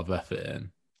whole lot of effort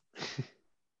in.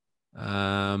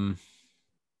 I'm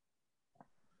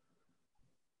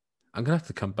gonna have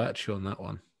to come back to you on that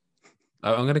one.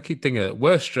 I'm gonna keep thinking.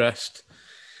 Worst dressed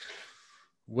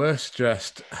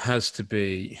has to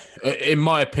be, in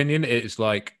my opinion, it's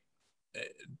like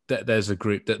that. There's a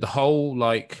group that the whole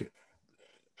like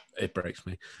it breaks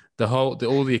me. All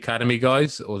the academy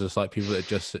guys, or just like people that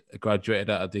just graduated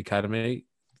out of the academy.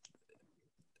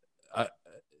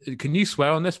 Can you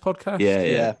swear on this podcast?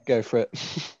 Yeah, go for it.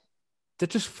 They're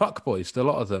just fuckboys, a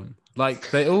lot of them. Like,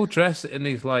 they all dress in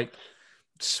these like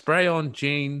spray-on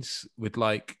jeans with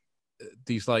like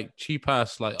these like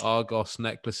cheap-ass like Argos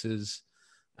necklaces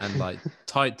and like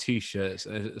tight t-shirts,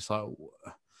 and it's like,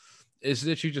 it's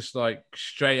literally just like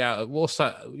straight out of, what's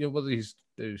that? You know, what are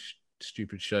those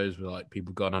stupid shows with like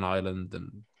people going on island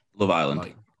and Love Island.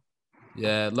 like,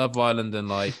 yeah, Love Island and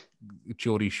like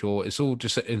Geordie Shore. It's all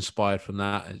just inspired from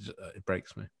that. It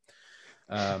breaks me.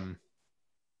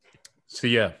 So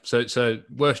yeah, so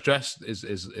worst dressed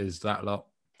is that lot.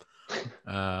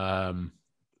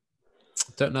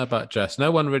 Don't know about dress.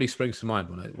 No one really springs to mind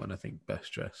when I think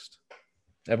best dressed.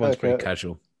 Everyone's pretty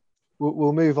casual.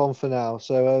 We'll move on for now.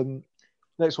 So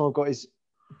next one I've got is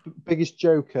biggest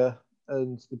joker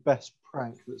and the best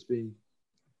prank that's been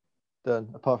done,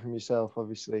 apart from yourself,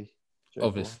 obviously. Joker.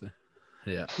 Obviously,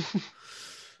 yeah.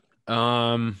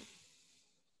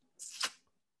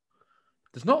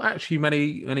 There's not actually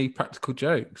many practical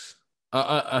jokes.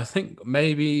 I think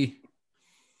maybe.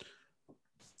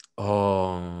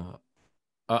 Oh,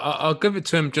 I'll give it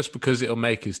to him just because it'll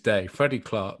make his day. Freddie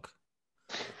Clark.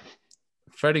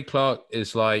 Freddie Clark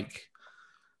is like,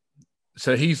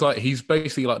 so he's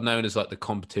basically like known as like the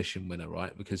competition winner,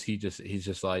 right? Because he's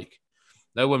just like,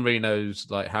 no one really knows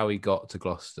like how he got to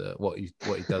Gloucester, what he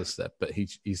does there, but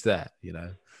he's there, you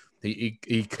know.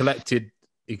 He collected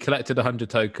 100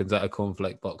 tokens out of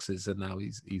cornflake boxes, and now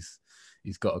he's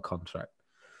got a contract.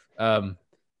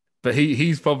 But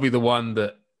he's probably the one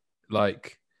that,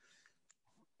 like,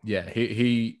 yeah,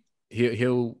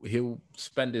 he'll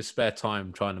spend his spare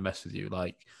time trying to mess with you,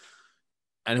 like,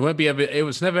 and it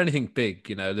was never anything big,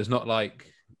 you know. There's not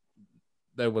like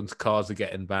no one's cars are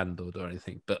getting vandaled or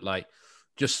anything, but like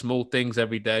just small things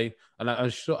every day. And I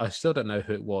still don't know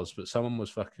who it was, but someone was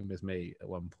fucking with me at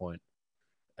one point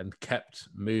and kept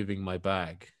moving my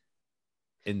bag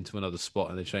into another spot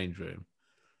in the change room,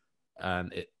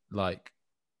 and it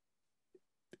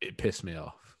pissed me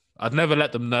off. I'd never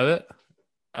let them know it,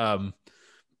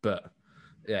 but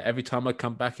yeah, every time I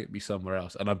come back, it'd be somewhere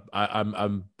else, and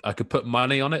I could put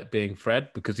money on it being Fred,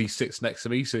 because he sits next to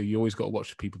me, so you always got to watch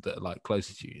the people that are like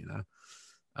closer to you, you know.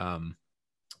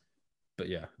 But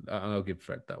yeah, I'll give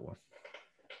Fred that one.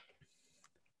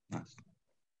 Nice.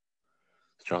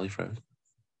 Is Charlie frozen?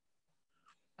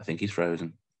 I think he's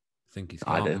frozen. I think he's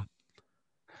I do.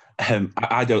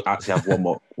 I don't actually have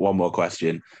one more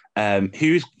question.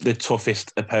 Who's the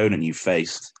toughest opponent you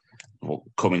faced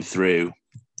coming through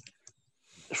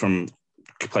from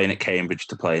playing at Cambridge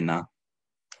to playing now?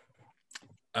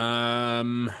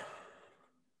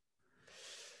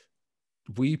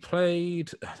 We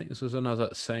played, I think this was when I was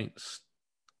at Saints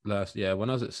last year. When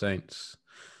I was at Saints,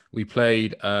 we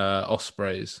played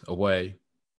Ospreys away,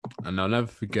 and I'll never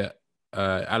forget,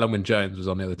 Alan Wynne-Jones was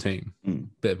on the other team.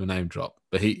 Bit of a name drop,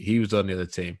 but he was on the other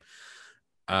team.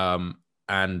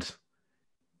 And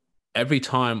every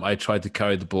time I tried to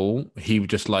carry the ball, he would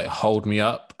just like hold me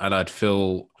up, and I'd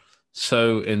feel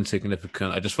so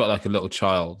insignificant. I just felt like a little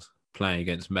child playing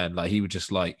against men. Like, he would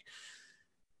just like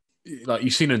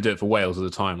you've seen him do it for Wales all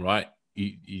the time, right?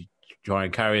 You try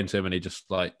and carry into him, and he just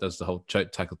like does the whole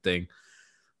choke tackle thing.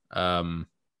 And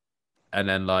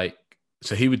then like,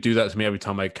 so he would do that to me every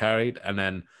time I carried, and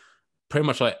then pretty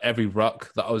much like every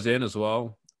ruck that I was in as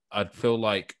well, I'd feel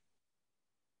like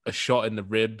a shot in the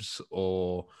ribs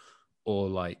or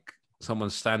like someone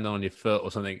standing on your foot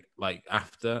or something like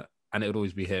after, and it would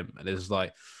always be him. And it was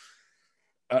like,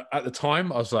 at the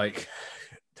time I was like,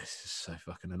 this is so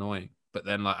fucking annoying. But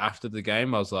then like after the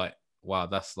game, I was like, wow,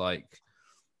 that's like,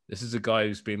 this is a guy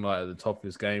who's been like at the top of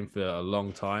his game for a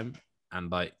long time,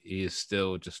 and like he is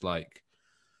still just like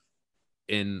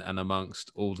in and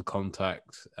amongst all the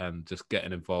contact and just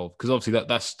getting involved. Because obviously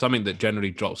that's something that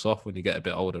generally drops off when you get a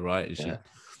bit older, right? Is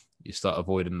you start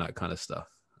avoiding that kind of stuff.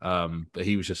 But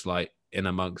he was just like in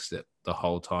amongst it the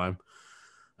whole time.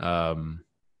 So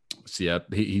yeah,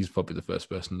 he's probably the first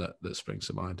person that springs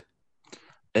to mind.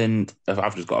 And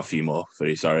I've just got a few more for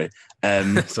you. Sorry.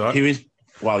 Who is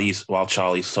while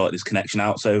Charlie's sorted his connection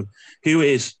out? So, who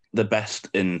is the best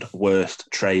and worst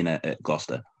trainer at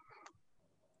Gloucester?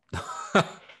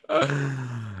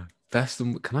 Best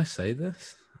and can I say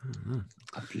this?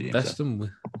 I presume best so. and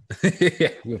yeah,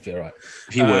 we'll be all right.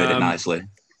 If you word it nicely.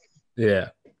 Yeah.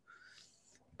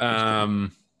 There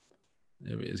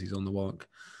he is. He's on the walk.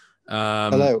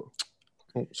 Hello.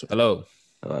 Oh, hello.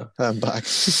 I'm back.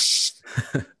 Just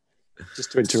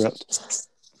to interrupt.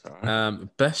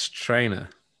 Best trainer.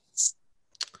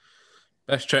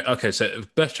 Okay, so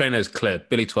best trainer is clear.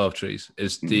 Billy Twelvetrees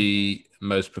is the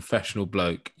most professional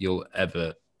bloke you'll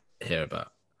ever hear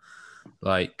about.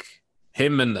 Like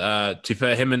him and to be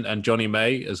fair, him and Johnny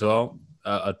May as well.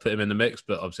 I'd put him in the mix,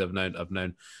 but obviously I've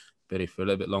known Billy for a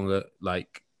little bit longer.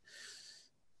 Like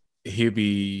he'll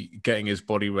be getting his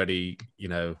body ready, you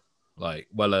know, like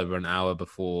well over an hour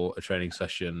before a training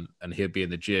session, and he'll be in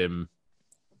the gym,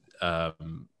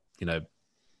 you know,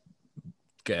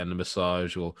 getting a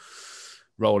massage or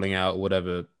rolling out or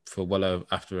whatever for well over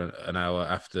after an hour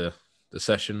after the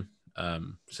session.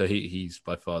 So he's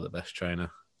by far the best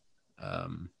trainer.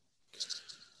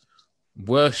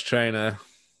 Worst trainer,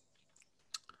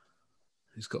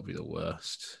 he's got to be the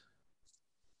worst.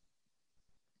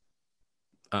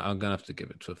 I'm gonna have to give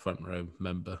it to a front row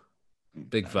member.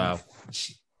 Big Val.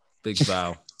 Big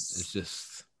Val is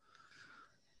just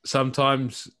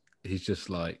sometimes he's just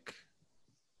like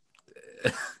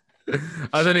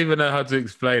I don't even know how to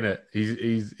explain it.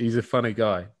 He's a funny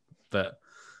guy, but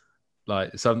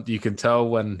like you can tell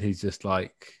when he's just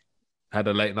like had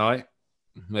a late night,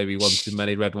 maybe one too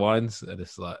many red wines, and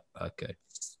it's like okay.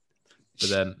 But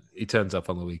then he turns up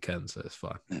on the weekend, so it's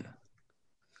fine. Yeah.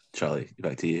 Charlie,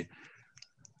 back to you.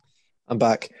 I'm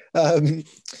back.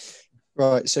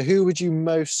 Right. So, who would you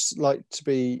most like to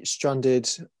be stranded?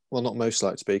 Well, not most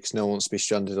like to be, because no one wants to be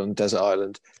stranded on desert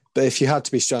island. But if you had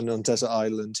to be stranded on desert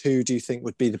island, who do you think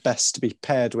would be the best to be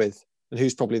paired with, and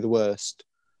who's probably the worst?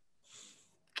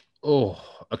 Oh,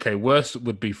 okay. Worst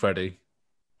would be Freddie.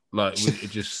 Like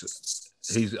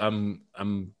I'm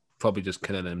probably just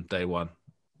killing him day one.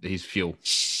 He's fuel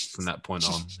from that point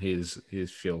on. He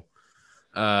is fuel.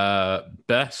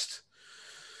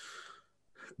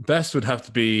 Best would have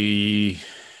to be.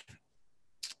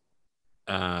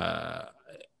 I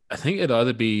think it'd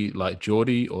either be like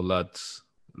Geordie or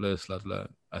Lewis Ludlow.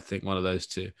 I think one of those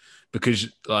two, because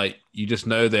like you just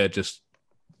know they'll just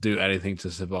do anything to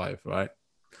survive, right?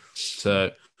 So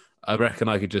I reckon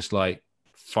I could just like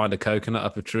find a coconut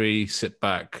up a tree, sit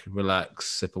back, relax,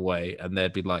 sip away, and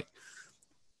they'd be like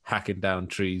hacking down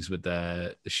trees with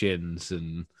their shins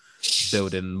and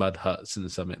building mud huts and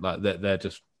something like that. They're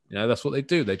just, you know, that's what they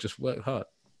do. They just work hard.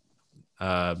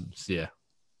 So yeah,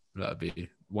 that'd be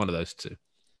one of those two.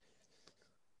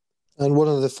 And one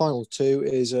of the final two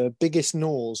is biggest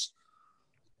gnaws.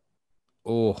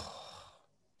 Oh,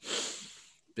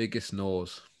 biggest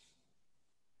gnaws.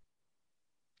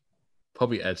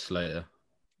 Probably Ed Slater.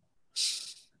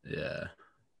 Yeah,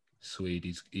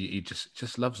 Swede. He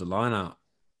just loves the line out.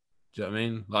 Do you know what I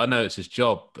mean? Like, I know it's his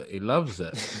job, but he loves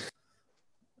it.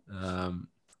 Who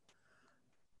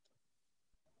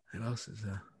else is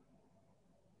there?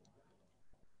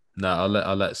 No,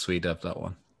 I'll let Swede have that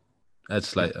one. Ed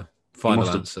Slater. Final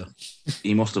answer.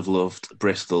 He must have loved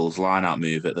Bristol's line-out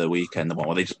move at the weekend, the one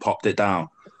where they just popped it down.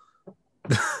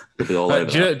 They'll be all over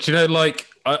do you know, like,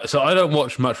 so I don't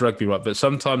watch much rugby, right? But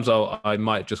sometimes I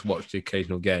might just watch the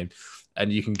occasional game,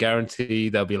 and you can guarantee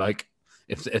there'll be like,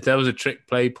 if there was a trick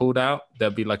play pulled out,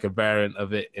 there'll be like a variant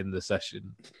of it in the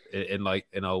session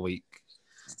in our week.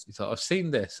 He's like, I've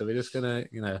seen this, so we're just gonna,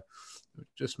 you know,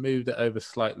 just moved it over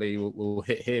slightly. We'll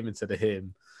hit him instead of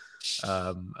him.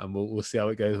 And we'll see how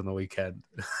it goes on the weekend.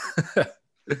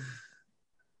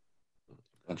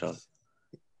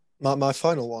 My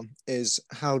final one is,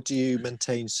 how do you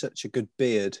maintain such a good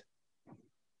beard?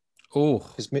 Oh,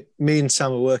 because me and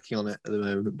Sam are working on it at the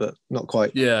moment, but not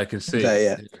quite. Yeah, I can see. There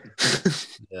yet.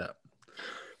 Yeah.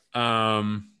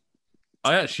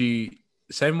 I actually,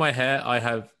 same my hair.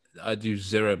 I do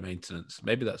zero maintenance.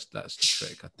 Maybe that's the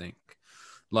trick. I think,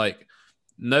 like,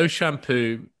 no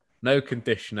shampoo, no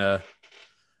conditioner,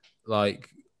 like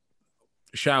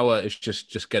shower is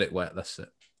just get it wet. That's it.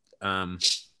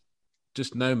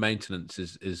 Just no maintenance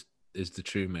is the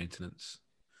true maintenance.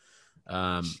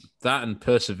 That and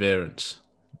perseverance.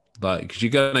 Like, because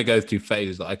you're gonna go through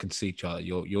phases. That I can see, Charlie.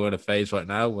 You're in a phase right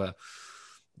now where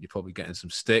you're probably getting some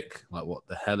stick. Like, what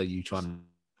the hell are you trying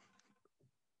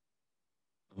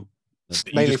to? You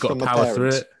Mainly just got to from my power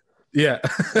through parents. it. Yeah,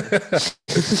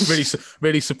 really,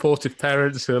 really supportive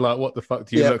parents who are like, "What the fuck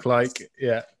do you Yep. look like?"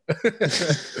 Yeah,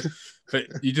 but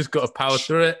you just got to power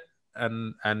through it,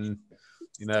 and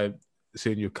you know,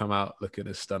 soon you'll come out looking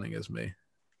as stunning as me.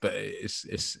 But it's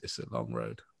a long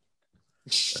road.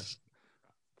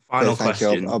 Final Thank you.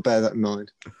 question. I'll bear that in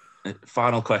mind.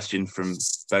 Final question from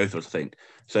both of us, I think.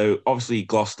 So obviously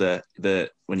Gloucester,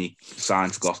 when you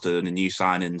signed to Gloucester and the new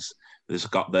signings, there's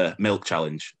got the milk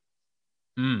challenge.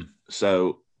 Mm.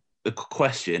 So the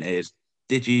question is,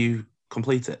 did you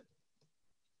complete it?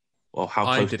 Or how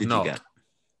I close did did not. you get?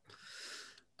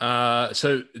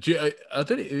 So do you, I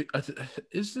don't.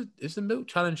 Is the milk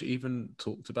challenge even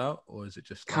talked about, or is it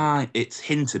just like, It's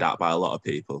hinted at by a lot of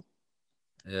people.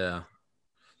 yeah?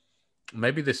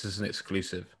 Maybe this is an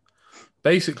exclusive.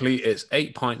 Basically, it's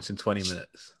 8 pints in 20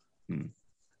 minutes.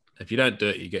 If you don't do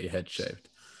it, you get your head shaved.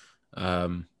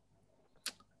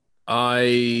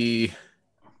 I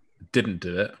didn't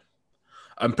do it.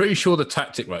 I'm pretty sure the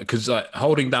tactic, right? Because like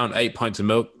holding down 8 pints of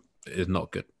milk is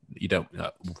not good. You don't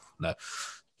no.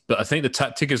 But I think the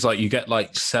tactic is like you get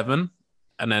like 7,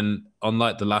 and then on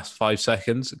like the last 5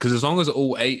 seconds, because as long as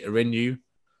all 8 are in you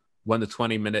when the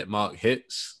 20-minute mark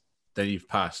hits, then you've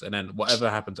passed, and then whatever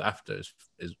happens after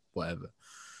is whatever.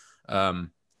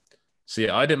 So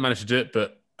yeah, I didn't manage to do it,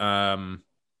 but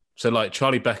so like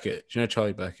Charlie Beckett, do you know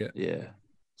Charlie Beckett? Yeah.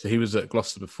 So he was at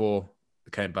Gloucester before,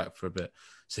 came back for a bit.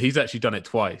 So he's actually done it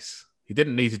twice. He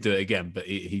didn't need to do it again, but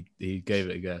he gave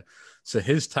it a go. So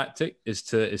his tactic is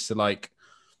to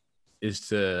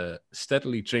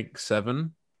steadily drink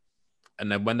 7,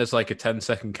 and then when there's like a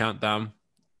 10-second countdown,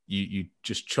 you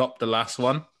just chop the last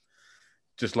one,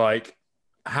 just like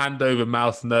hand over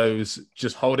mouth nose,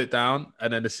 just hold it down,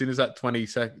 and then as soon as that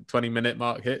 20-minute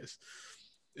mark hits,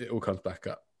 it all comes back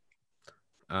up.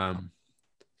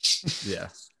 Yeah,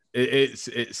 it's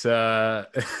it's an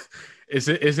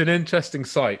interesting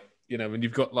sight, you know, when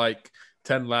you've got like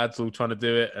 10 lads all trying to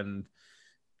do it and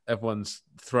everyone's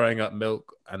throwing up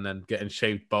milk and then getting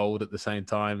shaved bald at the same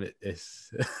time.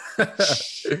 It's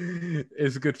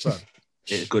it's good fun.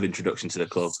 It's a good introduction to the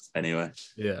club anyway.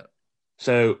 Yeah.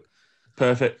 So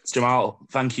perfect. Jamal,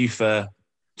 thank you for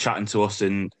chatting to us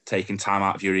and taking time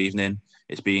out of your evening.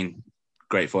 It's been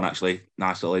great fun, actually.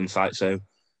 Nice little insight. So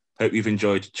hope you've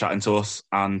enjoyed chatting to us,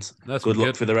 and good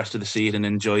luck for the rest of the season.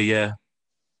 Enjoy your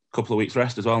couple of weeks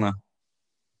rest as well now.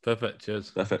 Perfect.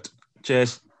 Cheers. Perfect.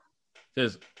 Cheers.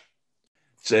 Cheers.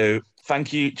 So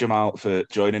thank you, Jamal, for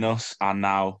joining us. And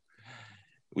now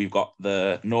we've got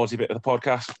the naughty bit of the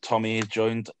podcast. Tommy has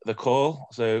joined the call.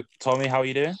 So Tommy, how are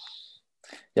you doing?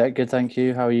 Yeah, good, thank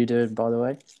you. How are you doing, by the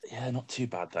way? Yeah, not too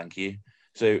bad, thank you.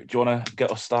 So do you want to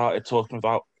get us started talking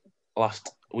about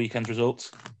last weekend's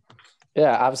results?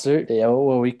 Yeah, absolutely.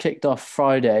 Well, we kicked off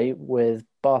Friday with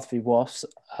Bath v Wasps.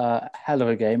 Hell of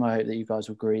a game. I hope that you guys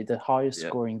will agree. The highest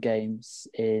scoring games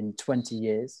in 20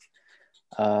 years,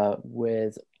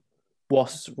 with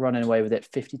Wasps running away with it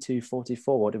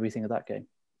 52-44. What did we think of that game?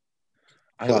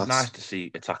 It was nice to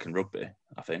see attacking rugby,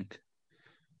 I think.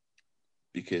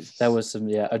 Because there was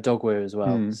a dog weir as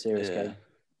well. Serious game.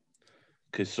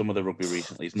 Because some of the rugby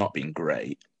recently has not been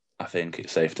great, I think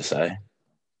it's safe to say.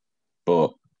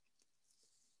 But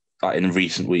in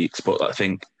recent weeks, but I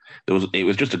think it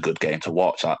was just a good game to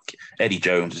watch. Like Eddie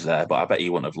Jones is there, but I bet he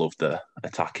wouldn't have loved the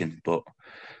attacking. But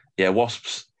yeah,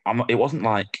 Wasps. It wasn't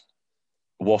like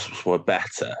Wasps were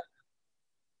better,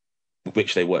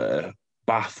 which they were.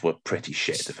 Bath were pretty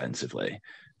shit defensively,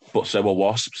 but so were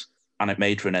Wasps, and it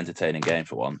made for an entertaining game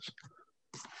for once.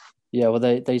 Yeah, well,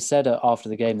 they said after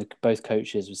the game that both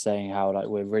coaches were saying how like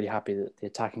we're really happy that the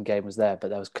attacking game was there, but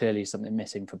there was clearly something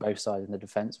missing for both sides in the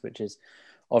defence, which is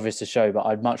obvious to show. But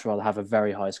I'd much rather have a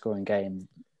very high scoring game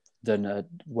than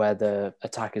where the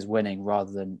attack is winning,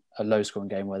 rather than a low scoring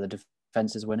game where the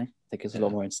defence is winning. I think it's a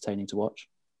lot more entertaining to watch.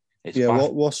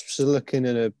 Wasps are looking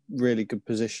in a really good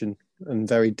position and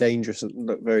very dangerous.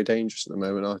 Look very dangerous at the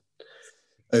moment.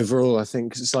 Overall, I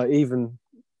think it's like, even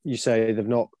you say they've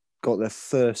not got their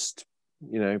first,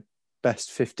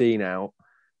 best 15 out,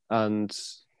 and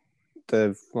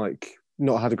they've like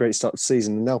not had a great start to the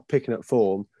season, and now picking up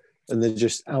form, and they're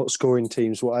just outscoring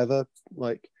teams, whatever.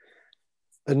 Like,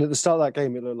 and at the start of that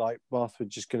game, it looked like Bath were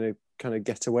just going to kind of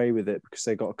get away with it because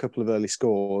they got a couple of early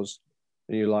scores,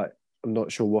 and you're like, I'm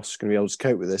not sure Wasps going to be able to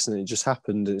cope with this, and it just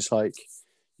happened. And it's like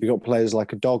you got players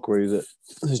like a Dogru that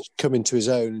has come into his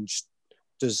own and just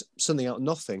does something out of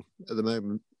nothing at the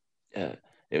moment. Yeah.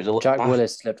 It was a Jack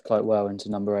Willis slipped quite well into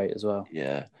number 8 as well.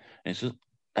 Yeah, and it's just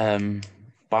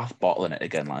Bath bottling it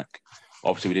again. Like,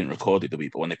 obviously we didn't record it the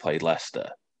week, but when they played Leicester,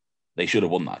 they should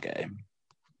have won that game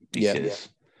because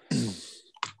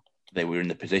they were in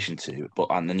the position to.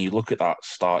 And then you look at that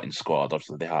starting squad.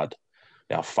 Obviously they have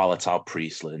Faletau,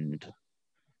 Priestland,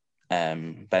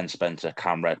 Ben Spencer,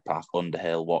 Cam Redpath,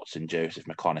 Underhill, Watson, Joseph,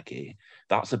 McConaughey.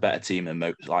 That's a better team than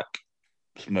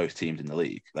most teams in the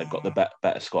league. They've got the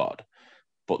better squad,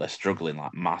 but they're struggling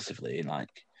like massively. And like,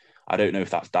 I don't know if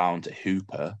that's down to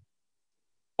Hooper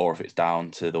or if it's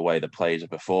down to the way the players are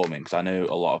performing. Because I know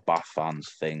a lot of Bath fans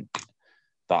think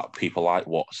that people like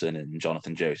Watson and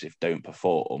Jonathan Joseph don't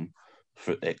perform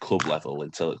at club level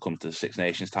until it comes to the Six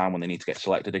Nations time when they need to get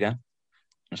selected again.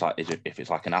 It's like, if it's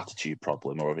like an attitude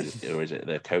problem or is it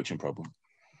the coaching problem?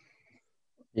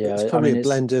 Yeah, it's probably a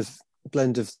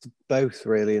blend of both,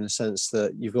 really, in the sense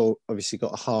that you've obviously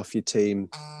got half your team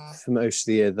for most of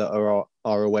the year that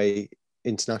are away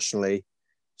internationally,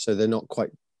 so they're not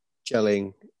quite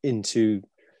gelling into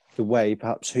the way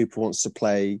perhaps Hooper wants to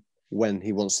play when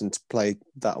he wants them to play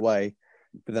that way.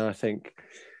 But then I think,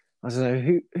 I don't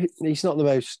know, he's not the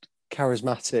most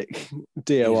charismatic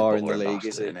DOR in the league,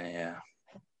 is he? Yeah.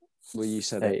 Well, you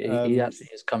said it. He actually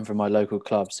has come from my local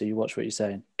club, so you watch what you're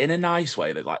saying. In a nice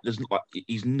way, that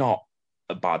he's not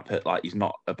a bad pit. Like, he's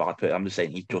not a bad pit. I'm just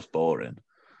saying he's just boring.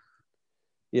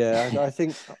 Yeah, I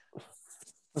think,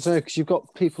 I don't know, because you've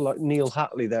got people like Neil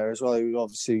Hatley there as well, who's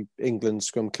obviously England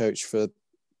scrum coach for a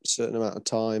certain amount of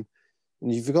time.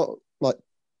 And you've got like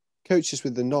coaches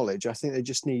with the knowledge. I think they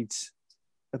just need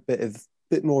a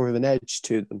bit more of an edge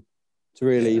to them to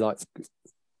really like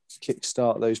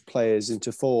kickstart those players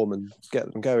into form and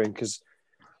get them going. Because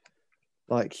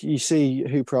like you see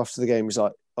Hooper after the game was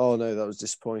like, oh no, that was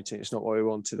disappointing. It's not what we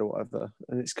wanted or whatever.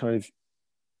 And it's kind of,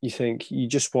 you think you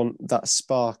just want that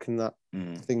spark and that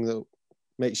thing that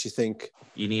makes you think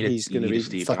he's going to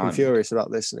be fucking furious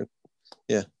about this.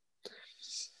 Yeah.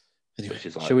 Anyway,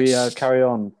 should we carry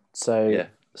on? So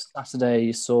Saturday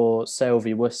you saw Sale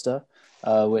v Worcester,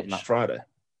 which not Friday.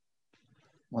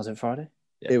 Was it Friday?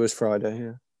 Yeah. It was Friday.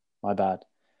 Yeah. My bad.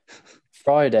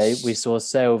 Friday we saw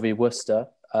Sale v Worcester.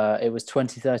 It was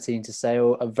 2013 to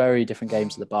Sale, a very different game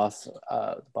to the Bath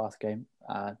game.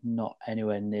 Not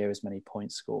anywhere near as many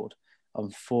points scored,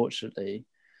 unfortunately.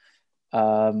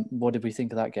 What did we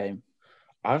think of that game?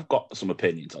 I've got some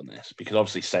opinions on this because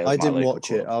obviously Sale's I didn't watch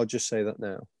club. it. I'll just say that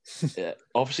now. Yeah,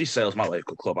 obviously Sale's my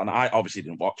local club, and I obviously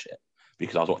didn't watch it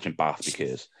because I was watching Bath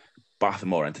because Bath are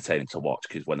more entertaining to watch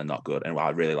because when they're not good, and I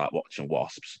really like watching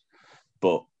Wasps.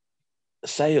 But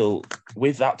Sale,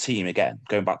 with that team again,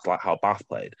 going back to like how Bath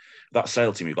played, that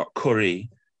Sale team, you've got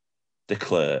Curry, De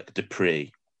Klerk,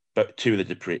 Dupree, but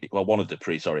one of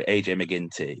Dupree, sorry, AJ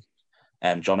McGinty,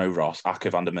 John O'Ross, Aka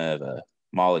van der Merwe,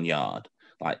 Marlon Yard.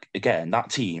 Like, again, that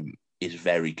team is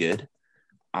very good,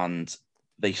 and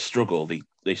they struggled.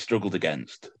 They struggled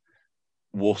against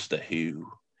Worcester, who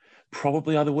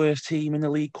probably are the worst team in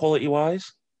the league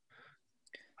quality-wise.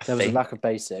 There was a lack of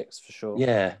basics, for sure.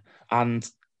 Yeah, and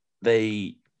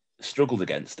they struggled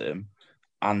against them,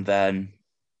 and then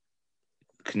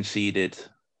conceded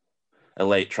a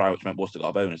late try, which meant Worcester got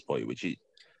a bonus point, which is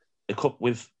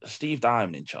with Steve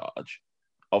Diamond in charge.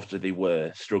 Obviously, they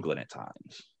were struggling at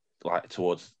times, like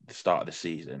towards the start of the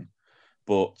season.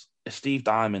 But a Steve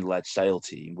Diamond-led Sale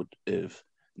team would have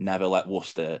never let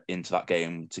Worcester into that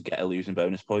game to get a losing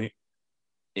bonus point.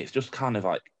 It's just kind of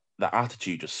like the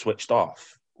attitude just switched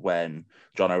off when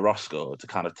John O'Ross scored to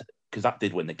kind of, because that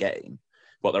did win the game,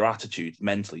 but their attitude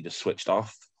mentally just switched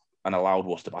off and allowed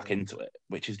Worcester back into it,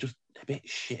 which is just a bit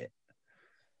shit.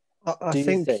 I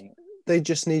think they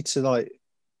just need to, like,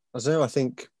 I don't know, I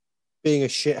think being a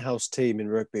shithouse team in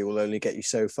rugby will only get you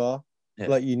so far. Yeah.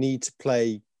 Like, you need to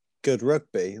play good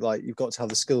rugby. Like, you've got to have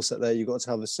the skill set there. You've got to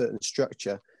have a certain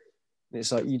structure. And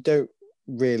it's like, you don't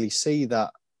really see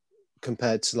that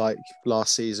compared to like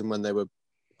last season when they were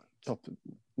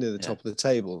near the top of the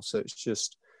table. So it's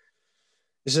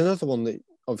another one that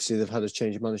obviously they've had a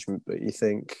change of management, but you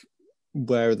think,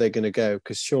 where are they going to go?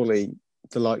 Because surely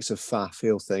the likes of Faf,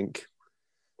 he'll think,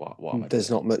 there's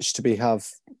not much to be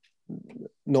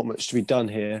done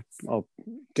here. I'll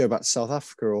go back to South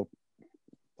Africa or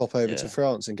pop over to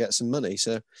France and get some money.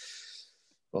 So,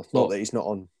 not that he's not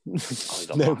on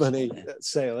no money at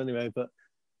Sale anyway, but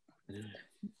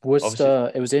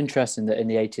Worcester, it was interesting that in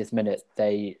the 80th minute,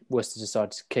 Worcester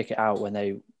decided to kick it out when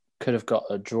they could have got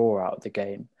a draw out of the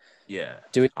game. Yeah.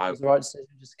 Do we think it was the right decision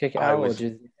just to kick it out?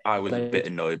 I was a bit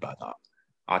annoyed by that.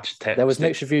 There was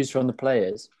mixed reviews from the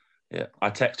players. Yeah. I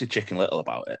texted Chicken Little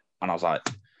about it, and I was like,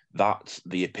 that's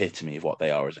the epitome of what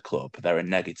they are as a club. They're a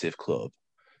negative club.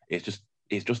 it's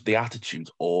just the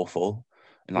attitude's awful.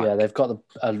 And yeah, they've got a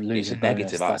it's losing a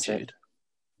negative bonus, attitude.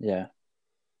 Yeah.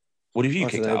 What have you I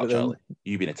kicked don't know, out, but then- Charlie?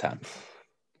 You been a 10.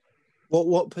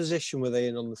 What position were they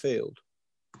in on the field?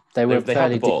 They were They had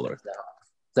fairly the ball.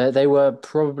 deep. They were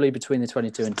probably between the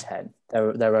 22 and 10,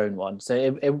 their own one. So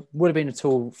it would have been a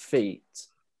tall feat,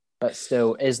 but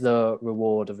still, is the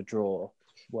reward of a draw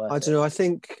worth I don't know. I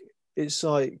think it's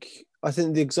like, I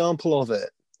think the example of it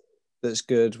that's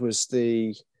good was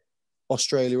the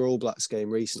Australia All Blacks game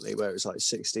recently, where it was like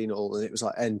 16-all and it was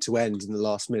like end to end in the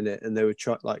last minute, and they were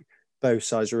trying, like, both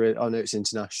sides were. I know it's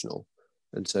international,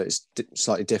 and so it's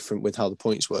slightly different with how the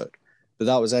points work, but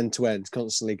that was end to end,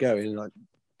 constantly going. Like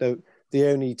the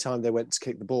only time they went to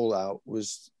kick the ball out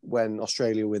was when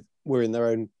Australia were in their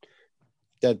own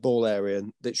dead ball area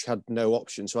and literally had no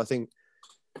option. So I think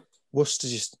Worcester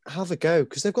just have a go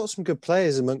because they've got some good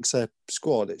players amongst their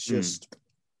squad. It's just,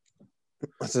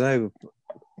 I don't know,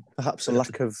 perhaps a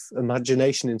lack of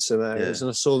imagination in some areas. Yeah. And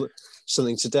I saw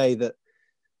something today that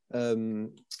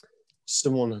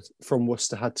someone from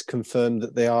Worcester had to confirm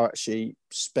that they are actually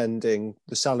spending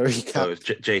the salary cap. Oh, it's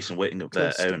Jason Whittingham,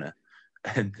 their owner.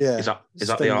 And Yeah, is that the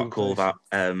spending article post.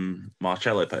 that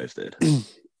Marcello posted?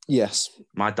 Yes.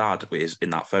 My dad is in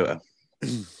that photo in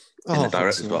the that's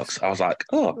director's nice. box. I was like,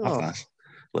 oh, that's Oh. nice.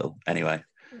 Well, anyway,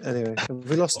 Anyway, have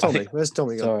we lost I Tommy? think- Where's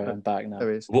Tommy gone? Sorry, I'm back now.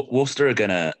 There he is. Worcester are going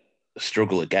to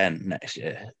struggle again next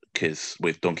year because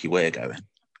with Donkey Weir going.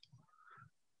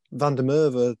 Van der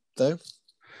Merwe, though.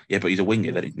 Yeah, but he's a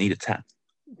winger. They need a 10.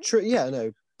 Yeah,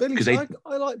 no. Billy, 'Cause they-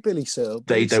 I like Billy Searle.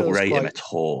 They Billy don't Searle's rate him quite- at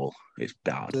all. It's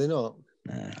bad. Do they not?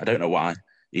 I don't know why.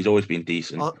 He's always been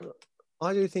decent.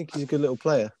 I do think he's a good little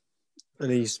player,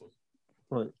 and he's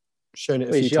like shown it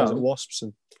a Well, few he's times young. at Wasps.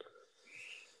 And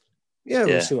yeah, Yeah.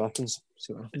 we'll see what happens.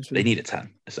 They need a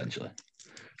 10, essentially.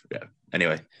 Yeah.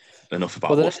 Anyway, enough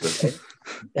about Well, the Worcester.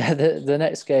 the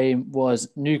next game was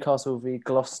Newcastle v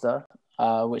Gloucester,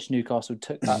 which Newcastle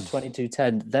took that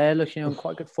 22-10. They're looking on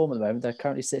quite good form at the moment. They're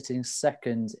currently sitting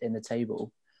second in the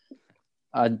table.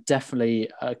 Definitely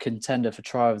a contender for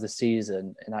try of the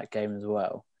season in that game as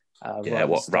well. Yeah, right at the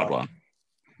what start. Radwan?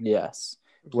 Yes,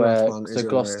 where so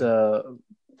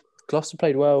Gloucester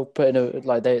played well, putting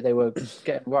they were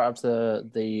getting right up to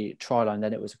the try line.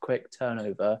 Then it was a quick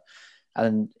turnover,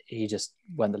 and he just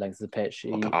went the length of the pitch.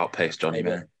 He Outpaced Johnny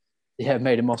May.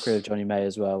 made a mockery of Johnny May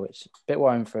as well, which is a bit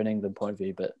worrying for an England point of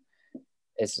view, but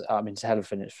it's a hell of a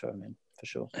finish for him for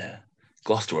sure. Yeah.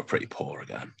 Gloucester were pretty poor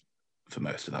again for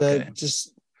most of that They're game.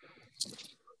 just,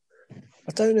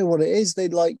 I don't know what it is. They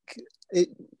like it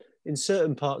in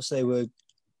certain parts. They were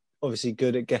obviously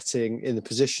good at getting in the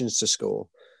positions to score,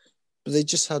 but they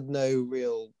just had no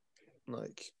real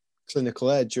like clinical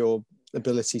edge or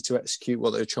ability to execute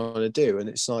what they were trying to do. And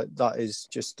it's like that is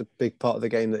just a big part of the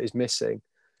game that is missing.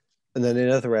 And then in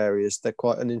other areas, they're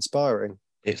quite uninspiring.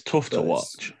 It's tough to But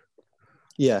watch.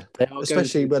 Yeah, They are going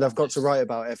especially through when I've got to challenges. write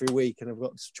about it every week and I've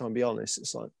got to try and be honest.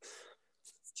 It's like,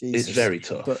 Jesus. It's very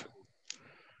tough. But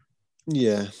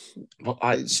yeah, But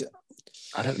I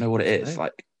don't know what it is. No.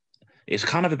 Like, it's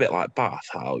kind of a bit like Bath,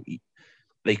 how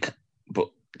but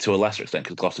to a lesser extent,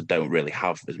 because Gloucester don't really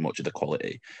have as much of the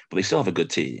quality, but they still have a good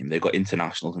team. They've got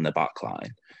internationals in their back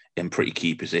line in pretty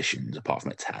key positions, apart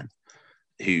from a 10,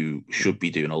 who should be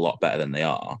doing a lot better than they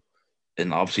are.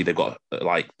 And obviously, they've got,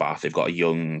 like Bath, they've got a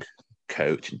young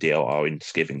coach, DLR in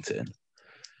Skivington,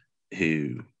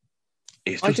 who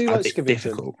is I just do a like bit Skivington.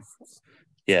 difficult.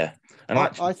 Yeah. And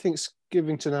I think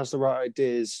Skivington has the right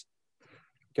ideas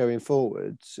going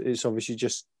forward. It's obviously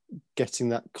just getting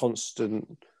that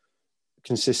constant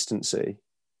consistency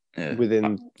yeah,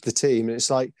 within the team. And it's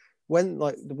like when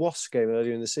like the Wasps game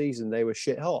earlier in the season, they were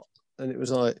shit hot, and it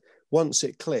was like once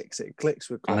it clicks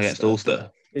with and against Gloucester.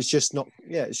 Ulster. It's just not.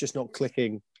 Yeah, it's just not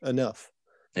clicking enough.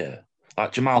 Yeah.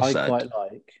 Like Jamal I said, quite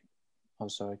like. I'm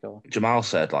sorry, go on. Jamal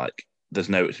said, like, there's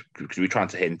no, because we're trying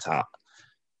to hint at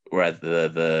where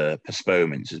the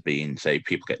postponements has been, say,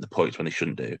 people get the points when they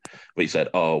shouldn't do. But he said,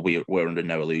 oh, we're under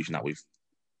no illusion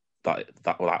that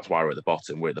that's why we're at the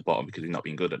bottom. We're at the bottom because we've not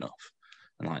been good enough.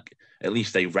 And, like, at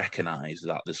least they recognise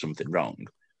that there's something wrong.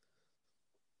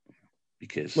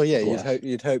 Because, Well, yeah,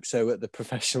 you'd hope so at the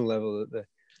professional level that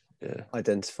they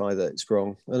identify that it's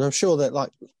wrong. And I'm sure that,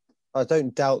 like, I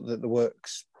don't doubt that the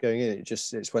work's going in.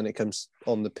 It's when it comes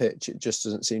on the pitch, it just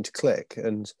doesn't seem to click.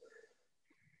 And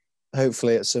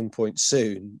hopefully at some point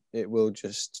soon, it will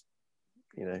just,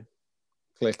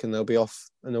 click and they'll be off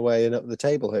and away and up the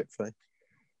table, hopefully.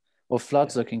 Well,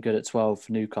 Flood's looking good at 12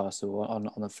 for Newcastle. On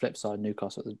the flip side,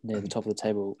 Newcastle near the top of the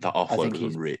table. that I offload think was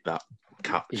he's- unreal. That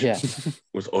catch Yeah.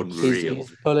 was unreal.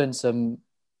 He's pulling some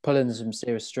pulling some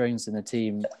serious strings in the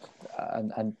team,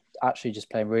 and actually just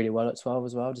playing really well at 12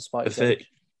 as well, despite his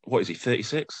age. What is he,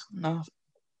 36? No,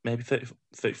 maybe 30,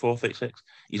 34, 36.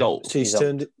 He's old. So he's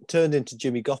turned into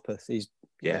Jimmy Gopperth. He's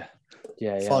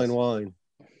fine wine.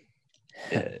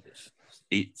 Yeah.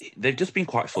 They've just been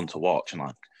quite fun to watch, and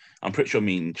like I'm pretty sure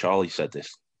me and Charlie said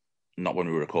this, not when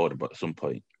we were recording, but at some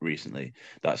point recently,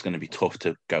 that it's going to be tough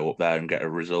to go up there and get a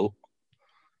result.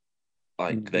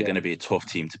 Like they're going to be a tough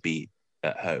team to beat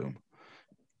at home.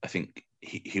 I think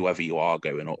whoever you are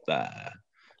going up there,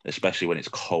 especially when it's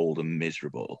cold and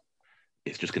miserable,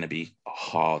 it's just going to be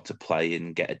hard to play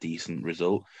and get a decent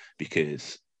result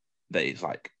because it's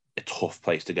like a tough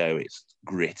place to go. It's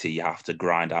gritty. You have to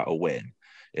grind out a win,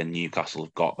 and Newcastle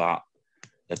have got that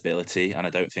ability. And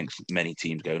I don't think many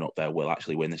teams going up there will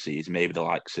actually win the season. Maybe the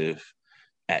likes of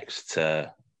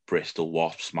Exeter, Bristol,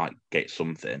 Wasps might get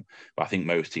something, but I think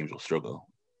most teams will struggle.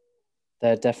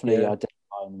 They're definitely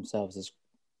identifying themselves as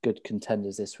good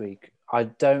contenders this week. I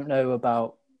don't know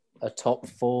about a top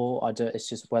 4. It's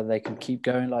just whether they can keep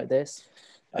going like this.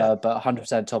 But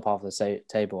 100% top half of the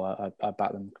table, I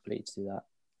back them completely to do that.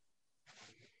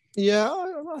 Yeah,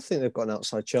 I think they've got an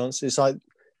outside chance. It's like a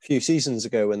few seasons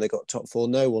ago when they got top 4,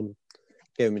 no one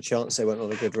gave them a chance. They went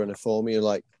on a good run of form. You're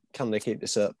like, can they keep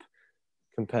this up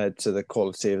compared to the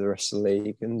quality of the rest of the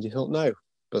league? And you thought no.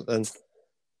 But then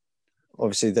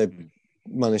obviously they've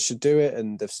managed to do it,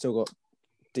 and they've still got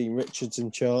Dean Richards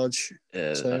in charge.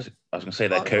 So, I was going to say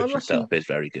their coaching setup is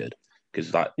very good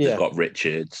because they've got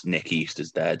Richards, Nick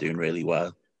Easter's there doing really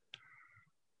well.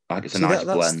 Like it's a nice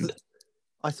blend.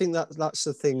 I think that's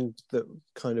the thing that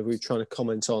kind of we're trying to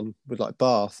comment on with like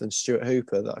Bath and Stuart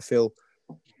Hooper, that I feel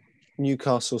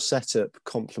Newcastle's setup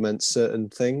complements certain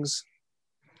things.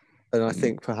 And I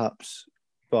think perhaps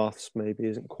Bath's maybe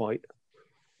isn't quite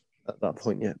at that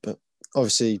point yet. But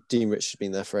obviously Dean Richards has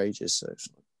been there for ages, so it's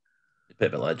a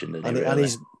bit of a legend, isn't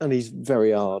he, and he's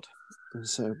very hard. And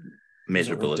so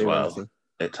miserable as well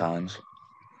at times.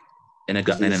 In a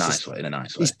nice way.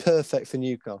 He's perfect for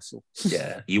Newcastle.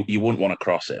 Yeah, you wouldn't want to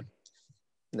cross him.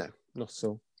 No, not at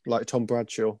all. Like Tom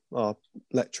Bradshaw, our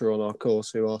lecturer on our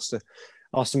course, who asked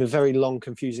him a very long,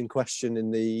 confusing question in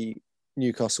the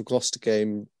Newcastle Gloucester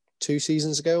game 2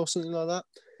 seasons ago or something like that.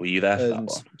 Were you there for that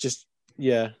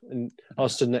one? And I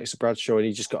was stood next to Bradshaw, and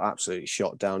he just got absolutely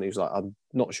shot down. He was like, "I'm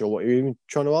not sure what you're even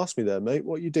trying to ask me there, mate.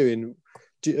 What are you doing?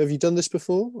 Have you done this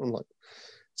before?" I'm like,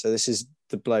 so this is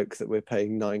the bloke that we're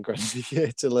paying $9,000 a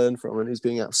year to learn from, and he's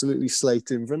being absolutely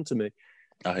slated in front of me.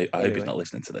 I hope he's not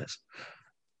listening to this.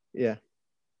 Yeah.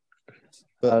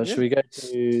 But should we go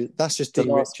to... That's just Dean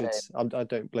Richards. I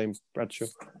don't blame Bradshaw.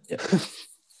 Yeah.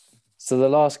 So the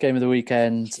last game of the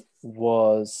weekend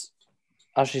was...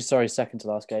 Actually, sorry, second to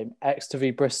last game. Exeter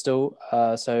v Bristol.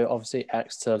 So obviously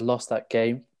Exeter lost that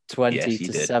game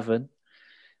 20-7.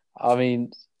 I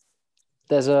mean...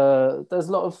 There's a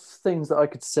lot of things that I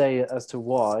could say as to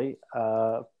why,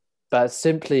 but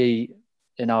simply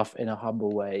enough, in a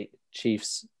humble way,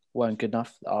 Chiefs weren't good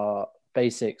enough. Our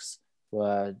basics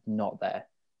were not there.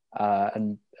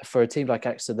 And for a team like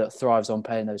Exeter that thrives on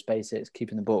playing those basics,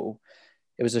 keeping the ball,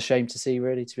 it was a shame to see,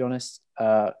 really, to be honest.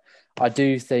 I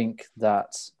do think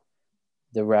that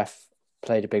the ref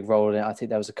played a big role in it. I think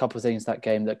there was a couple of things that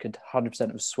game that could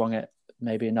 100% have swung it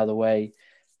maybe another way.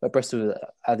 But Bristol,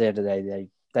 at the end of the day,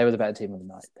 they were the better team of the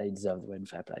night. They deserved the win.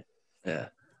 Fair play. Yeah,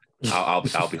 I'll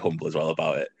be humble as well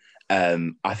about it.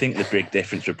 I think the big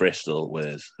difference for Bristol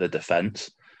was the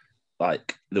defence.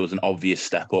 Like there was an obvious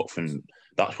step up from.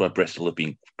 That's where Bristol have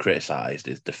been criticised,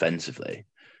 is defensively,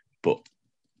 but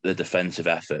the defensive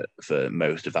effort for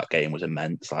most of that game was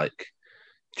immense. Like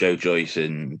Joe Joyce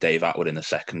and Dave Atwood in the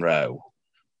second row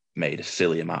made a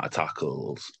silly amount of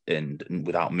tackles and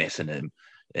without missing him,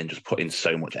 and just putting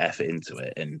so much effort into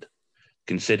it. And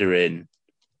considering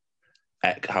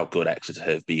how good Exeter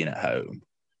have been at home,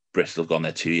 Bristol have gone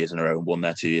there 2 years in a row and won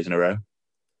there 2 years in a row.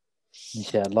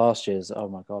 Yeah, last year's, oh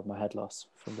my God, my head loss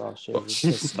from last year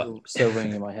is still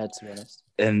ringing in my head, to be honest.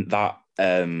 And that,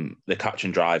 the catch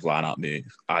and drive line-out move,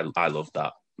 I love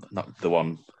that. Not the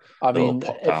one. I mean,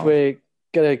 if we're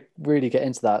going to really get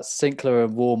into that, Sinclair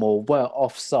and Warmall were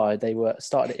offside. They were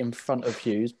started in front of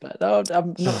Hughes, but no,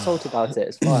 I'm not talking about it.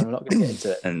 It's fine. I'm not going to get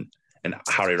into it. And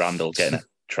Harry Randall getting a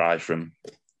try from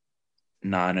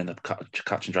 9 and the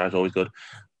catch and drive is always good.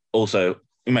 Also,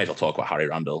 we may as well talk about Harry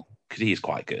Randall because he's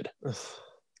quite good.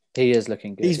 He is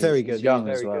looking good. He's very good. He's young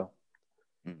as well.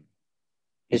 Good.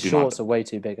 His shorts are way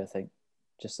too big, I think.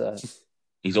 Just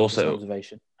he's also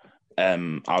observation.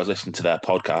 I was listening to their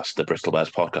podcast, the Bristol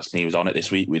Bears podcast, and he was on it this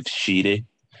week with Sheedy,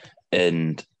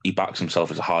 and he backs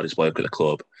himself as the hardest bloke at the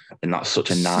club, and that's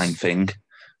such a 9 thing.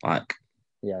 Like,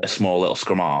 Yeah, a small little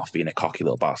scrum half being a cocky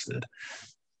little bastard.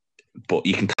 But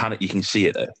you can see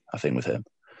it though, I think, with him.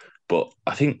 But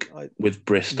I think with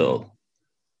Bristol,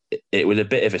 it was a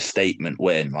bit of a statement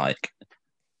win. Like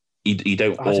you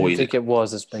don't I always. don't think it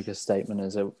was as big a statement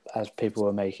as people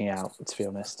were making out, to be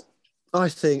honest. I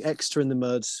think Exeter in the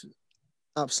mud,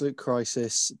 absolute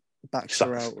crisis.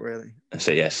 Baxter out, really.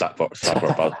 So yeah,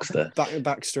 Baxter.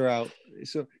 Baxter out.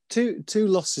 So two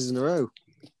losses in a row.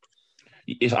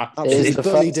 It's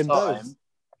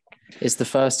the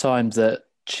first time that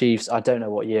Chiefs, I don't know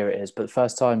what year it is, but the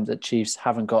first time that Chiefs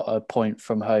haven't got a point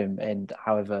from home in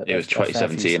however... It was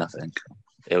 2017, I think.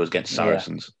 It was against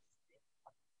Saracens.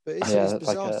 But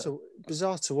it's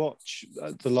bizarre to watch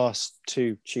the last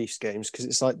two Chiefs games, because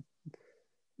it's like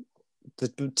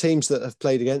the teams that have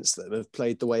played against them have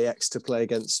played the way Exeter play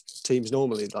against teams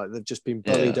normally. Like they've just been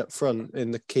bullied up front in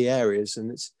the key areas,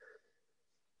 and it's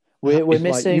we're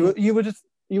missing. Like, you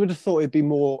would have thought it'd be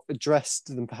more addressed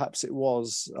than perhaps it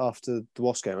was after the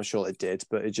Wasps game. I'm sure it did,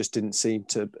 but it just didn't seem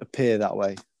to appear that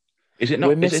way. Is it not?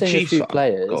 We're missing a few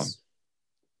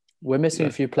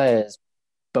players.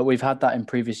 But we've had that in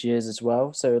previous years as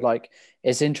well. So like,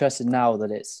 it's interesting now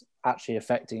that it's actually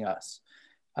affecting us.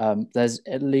 There's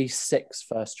at least 6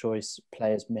 first choice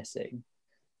players missing,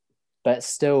 but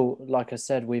still, like I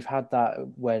said, we've had that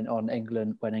when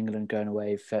England going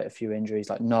away for a few injuries.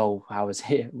 Like Noel,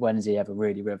 when has he ever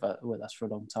really with us for a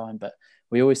long time? But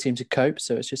we always seem to cope.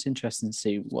 So it's just interesting to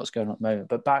see what's going on at the moment.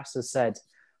 But Baxter said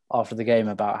after the game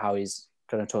about how he's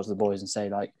going to talk to the boys and say,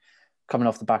 like, coming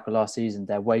off the back of last season,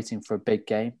 they're waiting for a big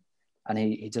game, and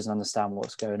he doesn't understand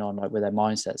what's going on, like, with their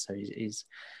mindset. So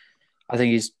I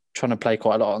think he's trying to play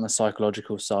quite a lot on the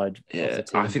psychological side. Yeah, of the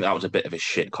team. I think that was a bit of a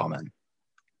shit comment.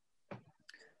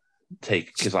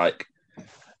 Because like,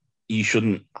 you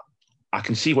shouldn't. I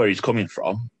can see where he's coming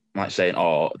from, like saying,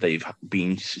 "Oh, they've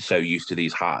been so used to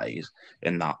these highs,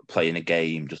 and that playing a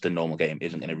game, just a normal game,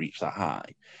 isn't going to reach that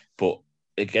high." But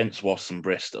against Wasps and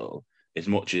Bristol, as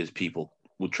much as people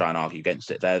would try and argue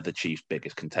against it, they're the Chiefs'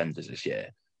 biggest contenders this year.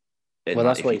 And well,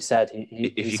 that's what he said.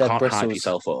 He if you said can't Bristol's hype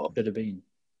yourself up, should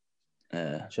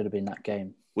have been that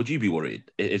game. Would you be worried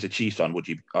as a Chiefs fan?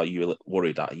 Are you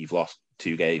worried that you've lost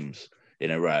 2 games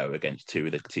in a row against 2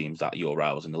 of the teams that your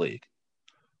rivals in the league?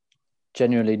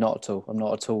 Genuinely not at all. I'm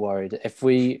not at all worried. If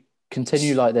we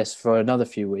continue like this for another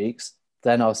few weeks,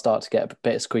 then I'll start to get a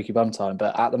bit of squeaky bum time.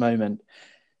 But at the moment,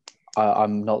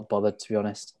 I'm not bothered, to be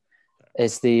honest.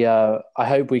 It's I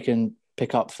hope we can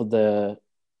pick up for the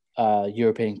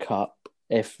European Cup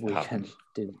if we can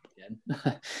do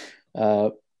that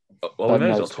again. Well, we may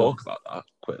as well talk about that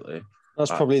quickly. That's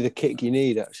probably the kick you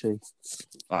need, actually.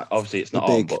 Like, obviously, it's not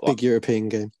big, on, but big European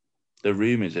game. The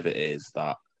rumours of it is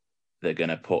that they're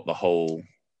going to put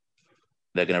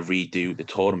they're going to redo the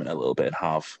tournament a little bit and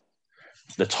have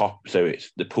the top. So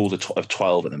it's the pool of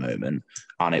 12 at the moment,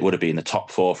 and it would have been the top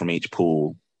 4 from each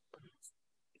pool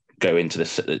go into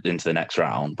the next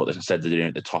round. But instead, they're doing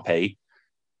it the top 8.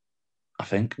 I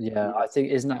think. Yeah, I think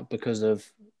isn't that because of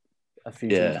a few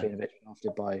teams being a bit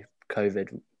affected by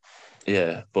COVID.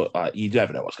 Yeah, but you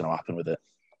never know what's going to happen with it.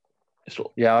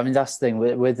 Yeah, I mean, that's the thing.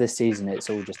 With this season, it's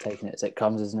all just taking it as it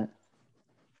comes, isn't it?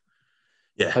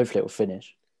 Yeah. Hopefully it will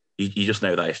finish. You just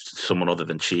know that if someone other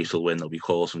than Chiefs will win, there'll be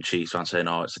calls from Chiefs fans saying,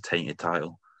 "Oh, it's a tainted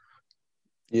title."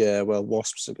 Yeah, well,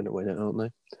 Wasps are going to win it, aren't they?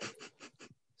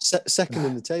 Second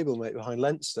in the table, mate, behind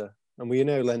Leinster. And we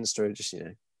know Leinster are just,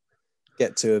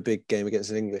 get to a big game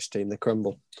against an English team, they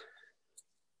crumble.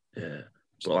 Yeah.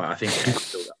 But I think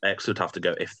Exeter would have to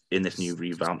go, if in this new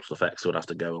revamped stuff, Exeter would have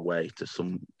to go away to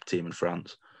some team in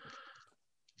France.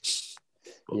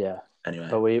 But anyway.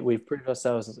 But we've proved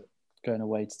ourselves going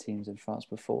away to teams in France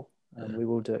before, and we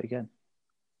will do it again.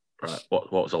 Right.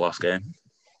 What was the last game?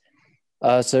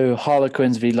 So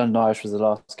Harlequins v London Irish was the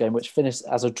last game, which finished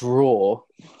as a draw.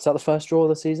 Is that the first draw of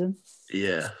the season?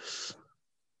 Yes.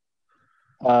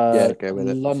 Go with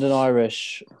it. London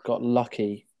Irish got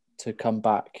lucky to come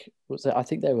back. I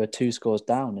think they were 2 scores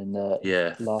down in the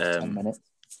last 10 minutes.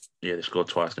 Yeah, they scored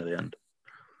twice near the end.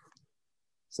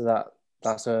 So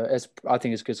I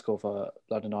think it's a good score for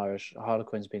London Irish.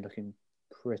 Harlequins been looking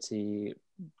pretty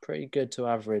good to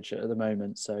average at the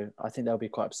moment, so I think they'll be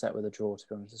quite upset with a draw, to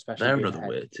be honest. Especially they're another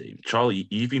weird team. Charlie,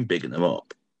 you've been bigging them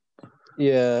up.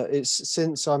 Yeah, it's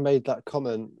since I made that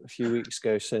comment a few weeks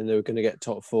ago saying they were going to get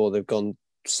top 4, they've gone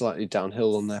slightly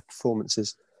downhill on their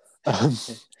performances.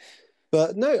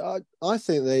 But no, I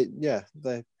think they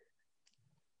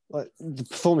like the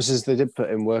performances they did put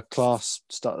in were class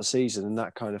start of the season, and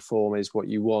that kind of form is what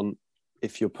you want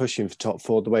if you're pushing for top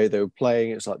 4. The way they were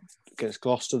playing, it's like against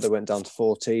Gloucester, they went down to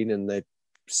 14 and they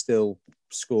still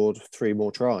scored 3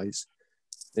 more tries.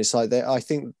 It's like I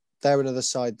think they're another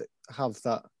side that have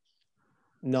that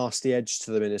nasty edge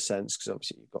to them in a sense, because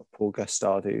obviously you've got Paul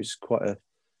Gustard, who's quite a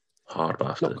Hard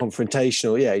bastard. not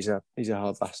confrontational. Yeah, he's a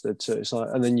hard bastard. So it's like,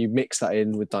 and then you mix that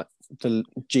in with like the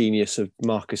genius of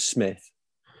Marcus Smith,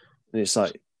 and it's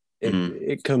like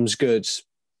it comes good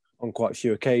on quite a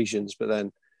few occasions, but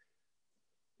then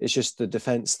it's just the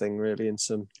defense thing really in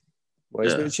some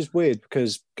ways, which is weird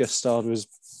because Gustard was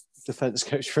defense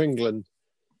coach for England.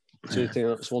 So I think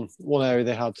that's one area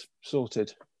they had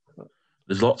sorted.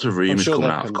 There's lots of rumours coming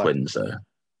out of Quins though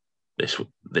this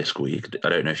week. I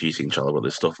don't know if you've seen, Charlie, but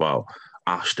there's stuff about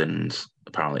Ashton's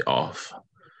apparently off,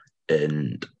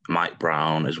 and Mike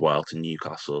Brown as well to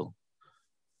Newcastle,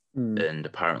 and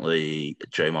apparently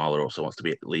Joe Marler also wants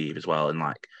to leave as well. And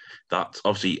like that's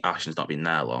obviously Ashton's not been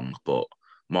there long, but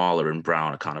Marler and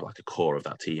Brown are kind of like the core of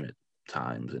that team at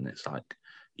times, and it's like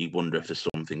you wonder if there's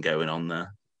something going on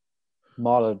there.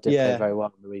 Marler did play very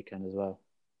well on the weekend as well.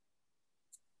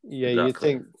 Yeah,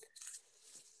 exactly. You think,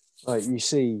 like, you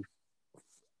see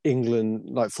England,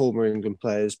 like former England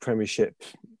players,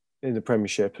 in the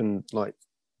Premiership, and like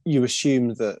you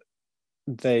assume that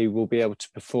they will be able to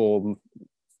perform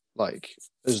like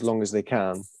as long as they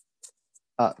can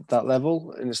at that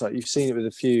level. And it's like you've seen it with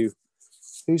a few.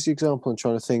 Who's the example I'm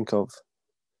trying to think of?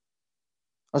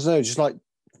 I don't know, just like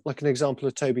an example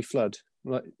of Toby Flood,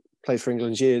 like played for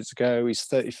England years ago. He's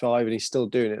 35 and he's still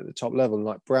doing it at the top level. And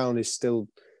like Brown is still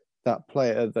that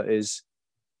player that is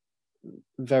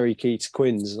very key to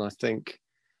Quins, and I think,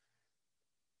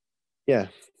 it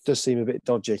does seem a bit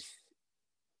dodgy.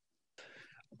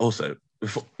 Also,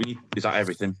 is that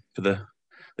everything for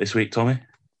this week, Tommy?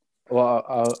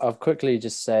 Well, I'll quickly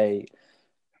just say,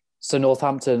 so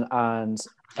Northampton and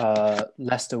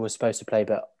Leicester were supposed to play,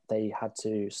 but they had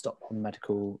to stop on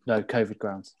COVID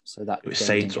grounds. So that it was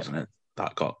Saints, wasn't it?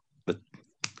 That got the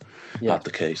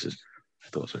cases. I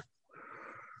thought so.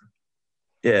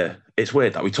 Yeah, it's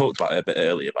weird that we talked about it a bit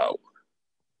earlier about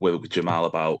with Jamal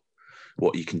about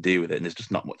what you can do with it, and there's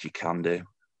just not much you can do.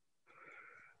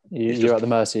 You're at the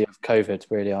mercy of COVID,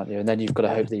 really, aren't you? And then you've got to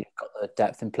hope that you've got the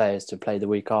depth in players to play the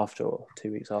week after or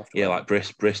 2 weeks after. Yeah, like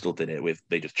Bristol did it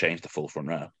they just changed the full front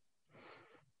row,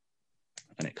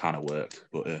 and it kind of worked.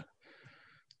 But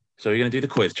so you're going to do the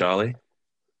quiz, Charlie?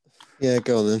 Yeah,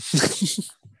 go on then.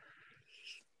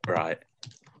 Right,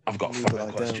 I've got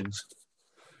 5 questions.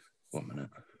 1 minute.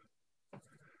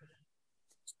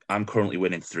 I'm currently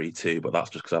winning 3-2, but that's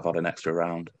just because I've had an extra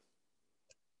round.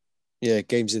 Yeah,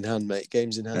 games in hand, mate.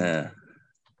 Games in hand.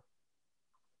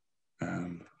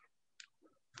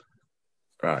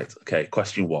 Right. Okay.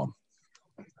 Question 1.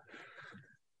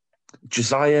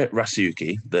 Josiah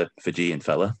Rasuki, the Fijian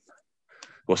fella,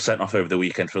 was sent off over the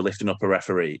weekend for lifting up a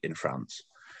referee in France.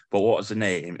 But what was the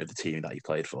name of the team that he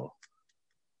played for?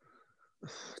 Oh,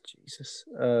 Jesus.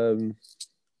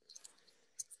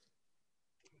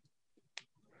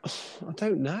 I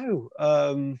don't know.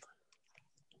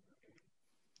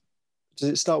 Does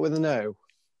it start with an O?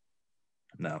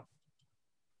 No.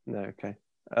 No, okay.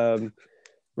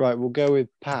 Right, we'll go with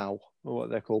Pau, or what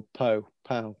they're called, Pau.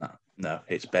 No,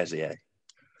 it's Bezier.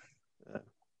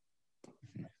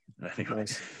 Anyway,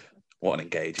 nice. What an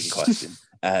engaging question.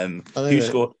 Who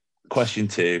scored? Question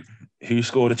 2. Who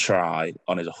scored a try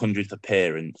on his 100th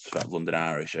appearance for London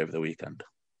Irish over the weekend?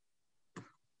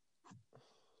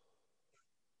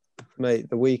 Mate,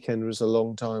 the weekend was a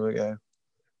long time ago.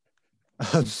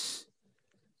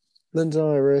 London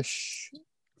Irish.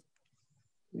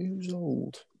 Who's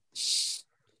old?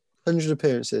 100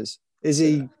 appearances. Is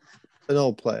he an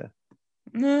old player?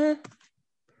 Nah.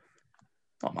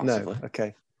 Not massively. No,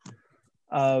 okay.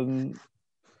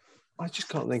 I just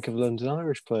can't think of London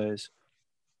Irish players.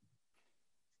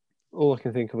 All I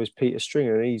can think of is Peter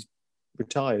Stringer, and he's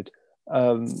retired.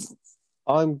 I'm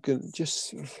going to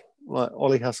just... like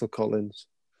Ollie Hassel-Collins.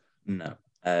 No.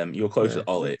 You're close to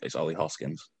Ollie. It's Ollie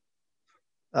Hoskins.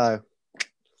 Oh.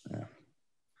 Yeah.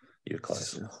 You were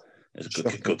close. It's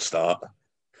a good start.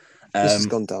 This has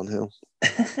gone downhill.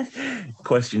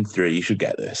 Question 3, you should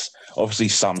get this. Obviously,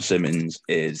 Sam Simmons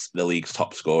is the league's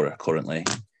top scorer currently.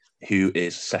 Who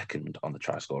is second on the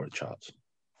try scorer charts?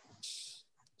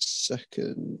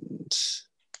 Second.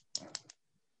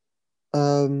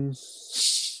 I'm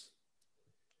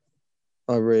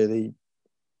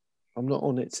not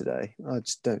on it today. I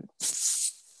just don't.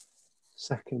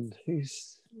 Second, who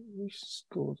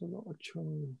scored a lot of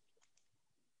tries?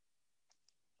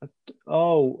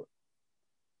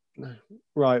 No.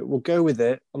 Right, we'll go with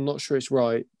it. I'm not sure it's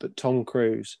right, but Tom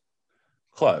Cruise.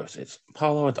 Close. It's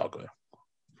Paulo Adoglu.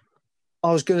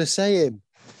 I was going to say him.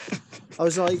 I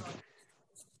was like,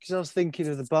 because I was thinking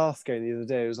of the Bath game the other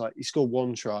day. It was like he scored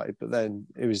one try, but then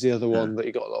it was the other one that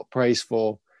he got a lot of praise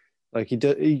for. Like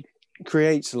he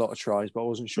creates a lot of tries, but I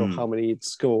wasn't sure how many he'd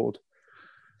scored.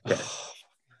 Okay.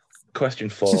 Question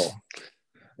 4.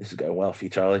 This is going well for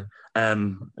you, Charlie.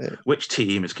 Which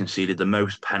team has conceded the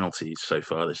most penalties so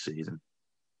far this season?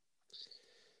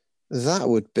 That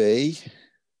would be.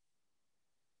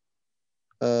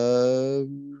 By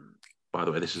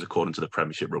the way, this is according to the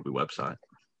Premiership Rugby website.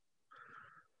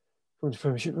 On the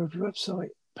Premiership Rugby website,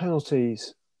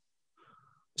 penalties.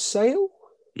 Sale?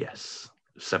 Yes,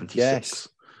 76. Yes.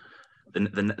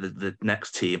 The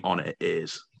next team on it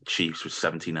is Chiefs with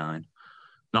 79.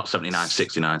 Not 79,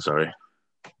 69, sorry.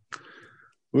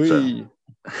 We So...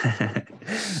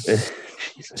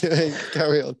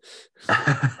 Carry on.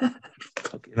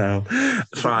 Fucking hell.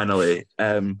 Finally,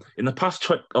 in the past,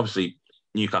 obviously,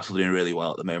 Newcastle are doing really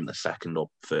well at the moment. They're second or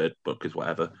third, because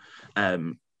whatever.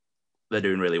 They're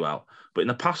doing really well. But in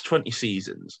the past 20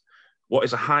 seasons, what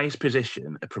is the highest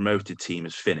position a promoted team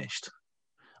has finished,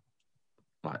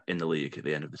 like in the league at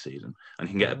the end of the season? And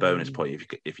you can get a bonus point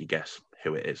if you guess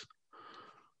who it is.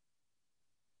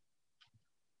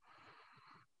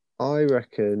 I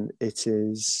reckon it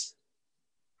is.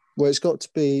 Well, it's got to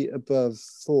be above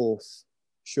 4th,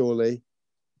 surely,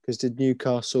 because did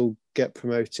Newcastle get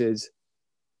promoted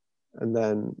and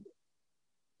then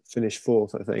finish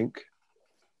 4th? I think.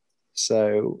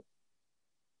 So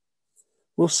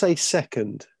we'll say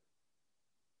 2nd.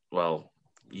 Well,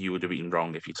 you would have been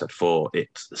wrong if you'd said 4.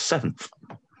 It's the 7th.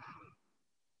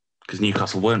 Because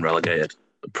Newcastle weren't relegated,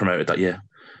 promoted that year.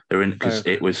 They were in because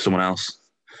it was someone else.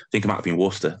 I think it might have been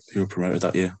Worcester who were promoted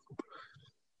that year.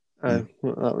 Well,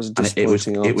 that was a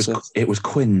disappointing answer. It was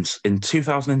Quins in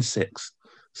 2006.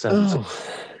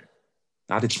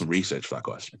 I did some research for that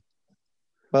question.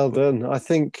 Well done. I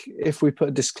think if we put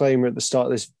a disclaimer at the start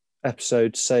of this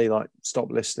episode to say, like,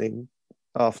 stop listening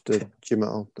after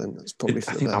Jamal, then that's probably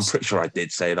for the best. I'm pretty sure I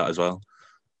did say that as well.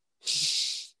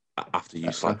 After you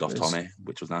slagged off Tommy,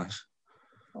 which was nice.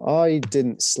 I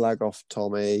didn't slag off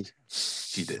Tommy.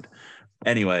 You did.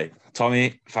 Anyway,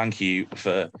 Tommy, thank you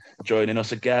for joining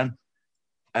us again.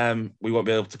 We won't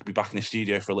be able to be back in the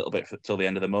studio for a little bit till the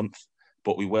end of the month,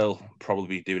 but we will probably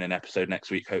be doing an episode next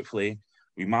week, hopefully.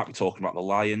 We might be talking about the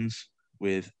Lions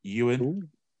with Ewan,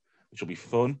 which will be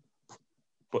fun.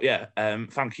 But yeah,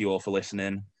 thank you all for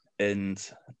listening. And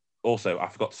also, I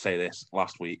forgot to say this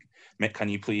last week. Mick, can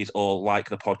you please all like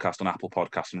the podcast on Apple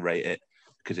Podcasts and rate it?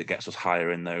 Because it gets us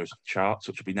higher in those charts,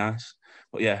 which would be nice.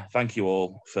 But yeah, thank you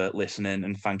all for listening,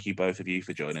 and thank you both of you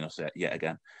for joining us yet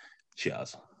again.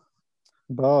 Cheers.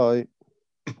 Bye.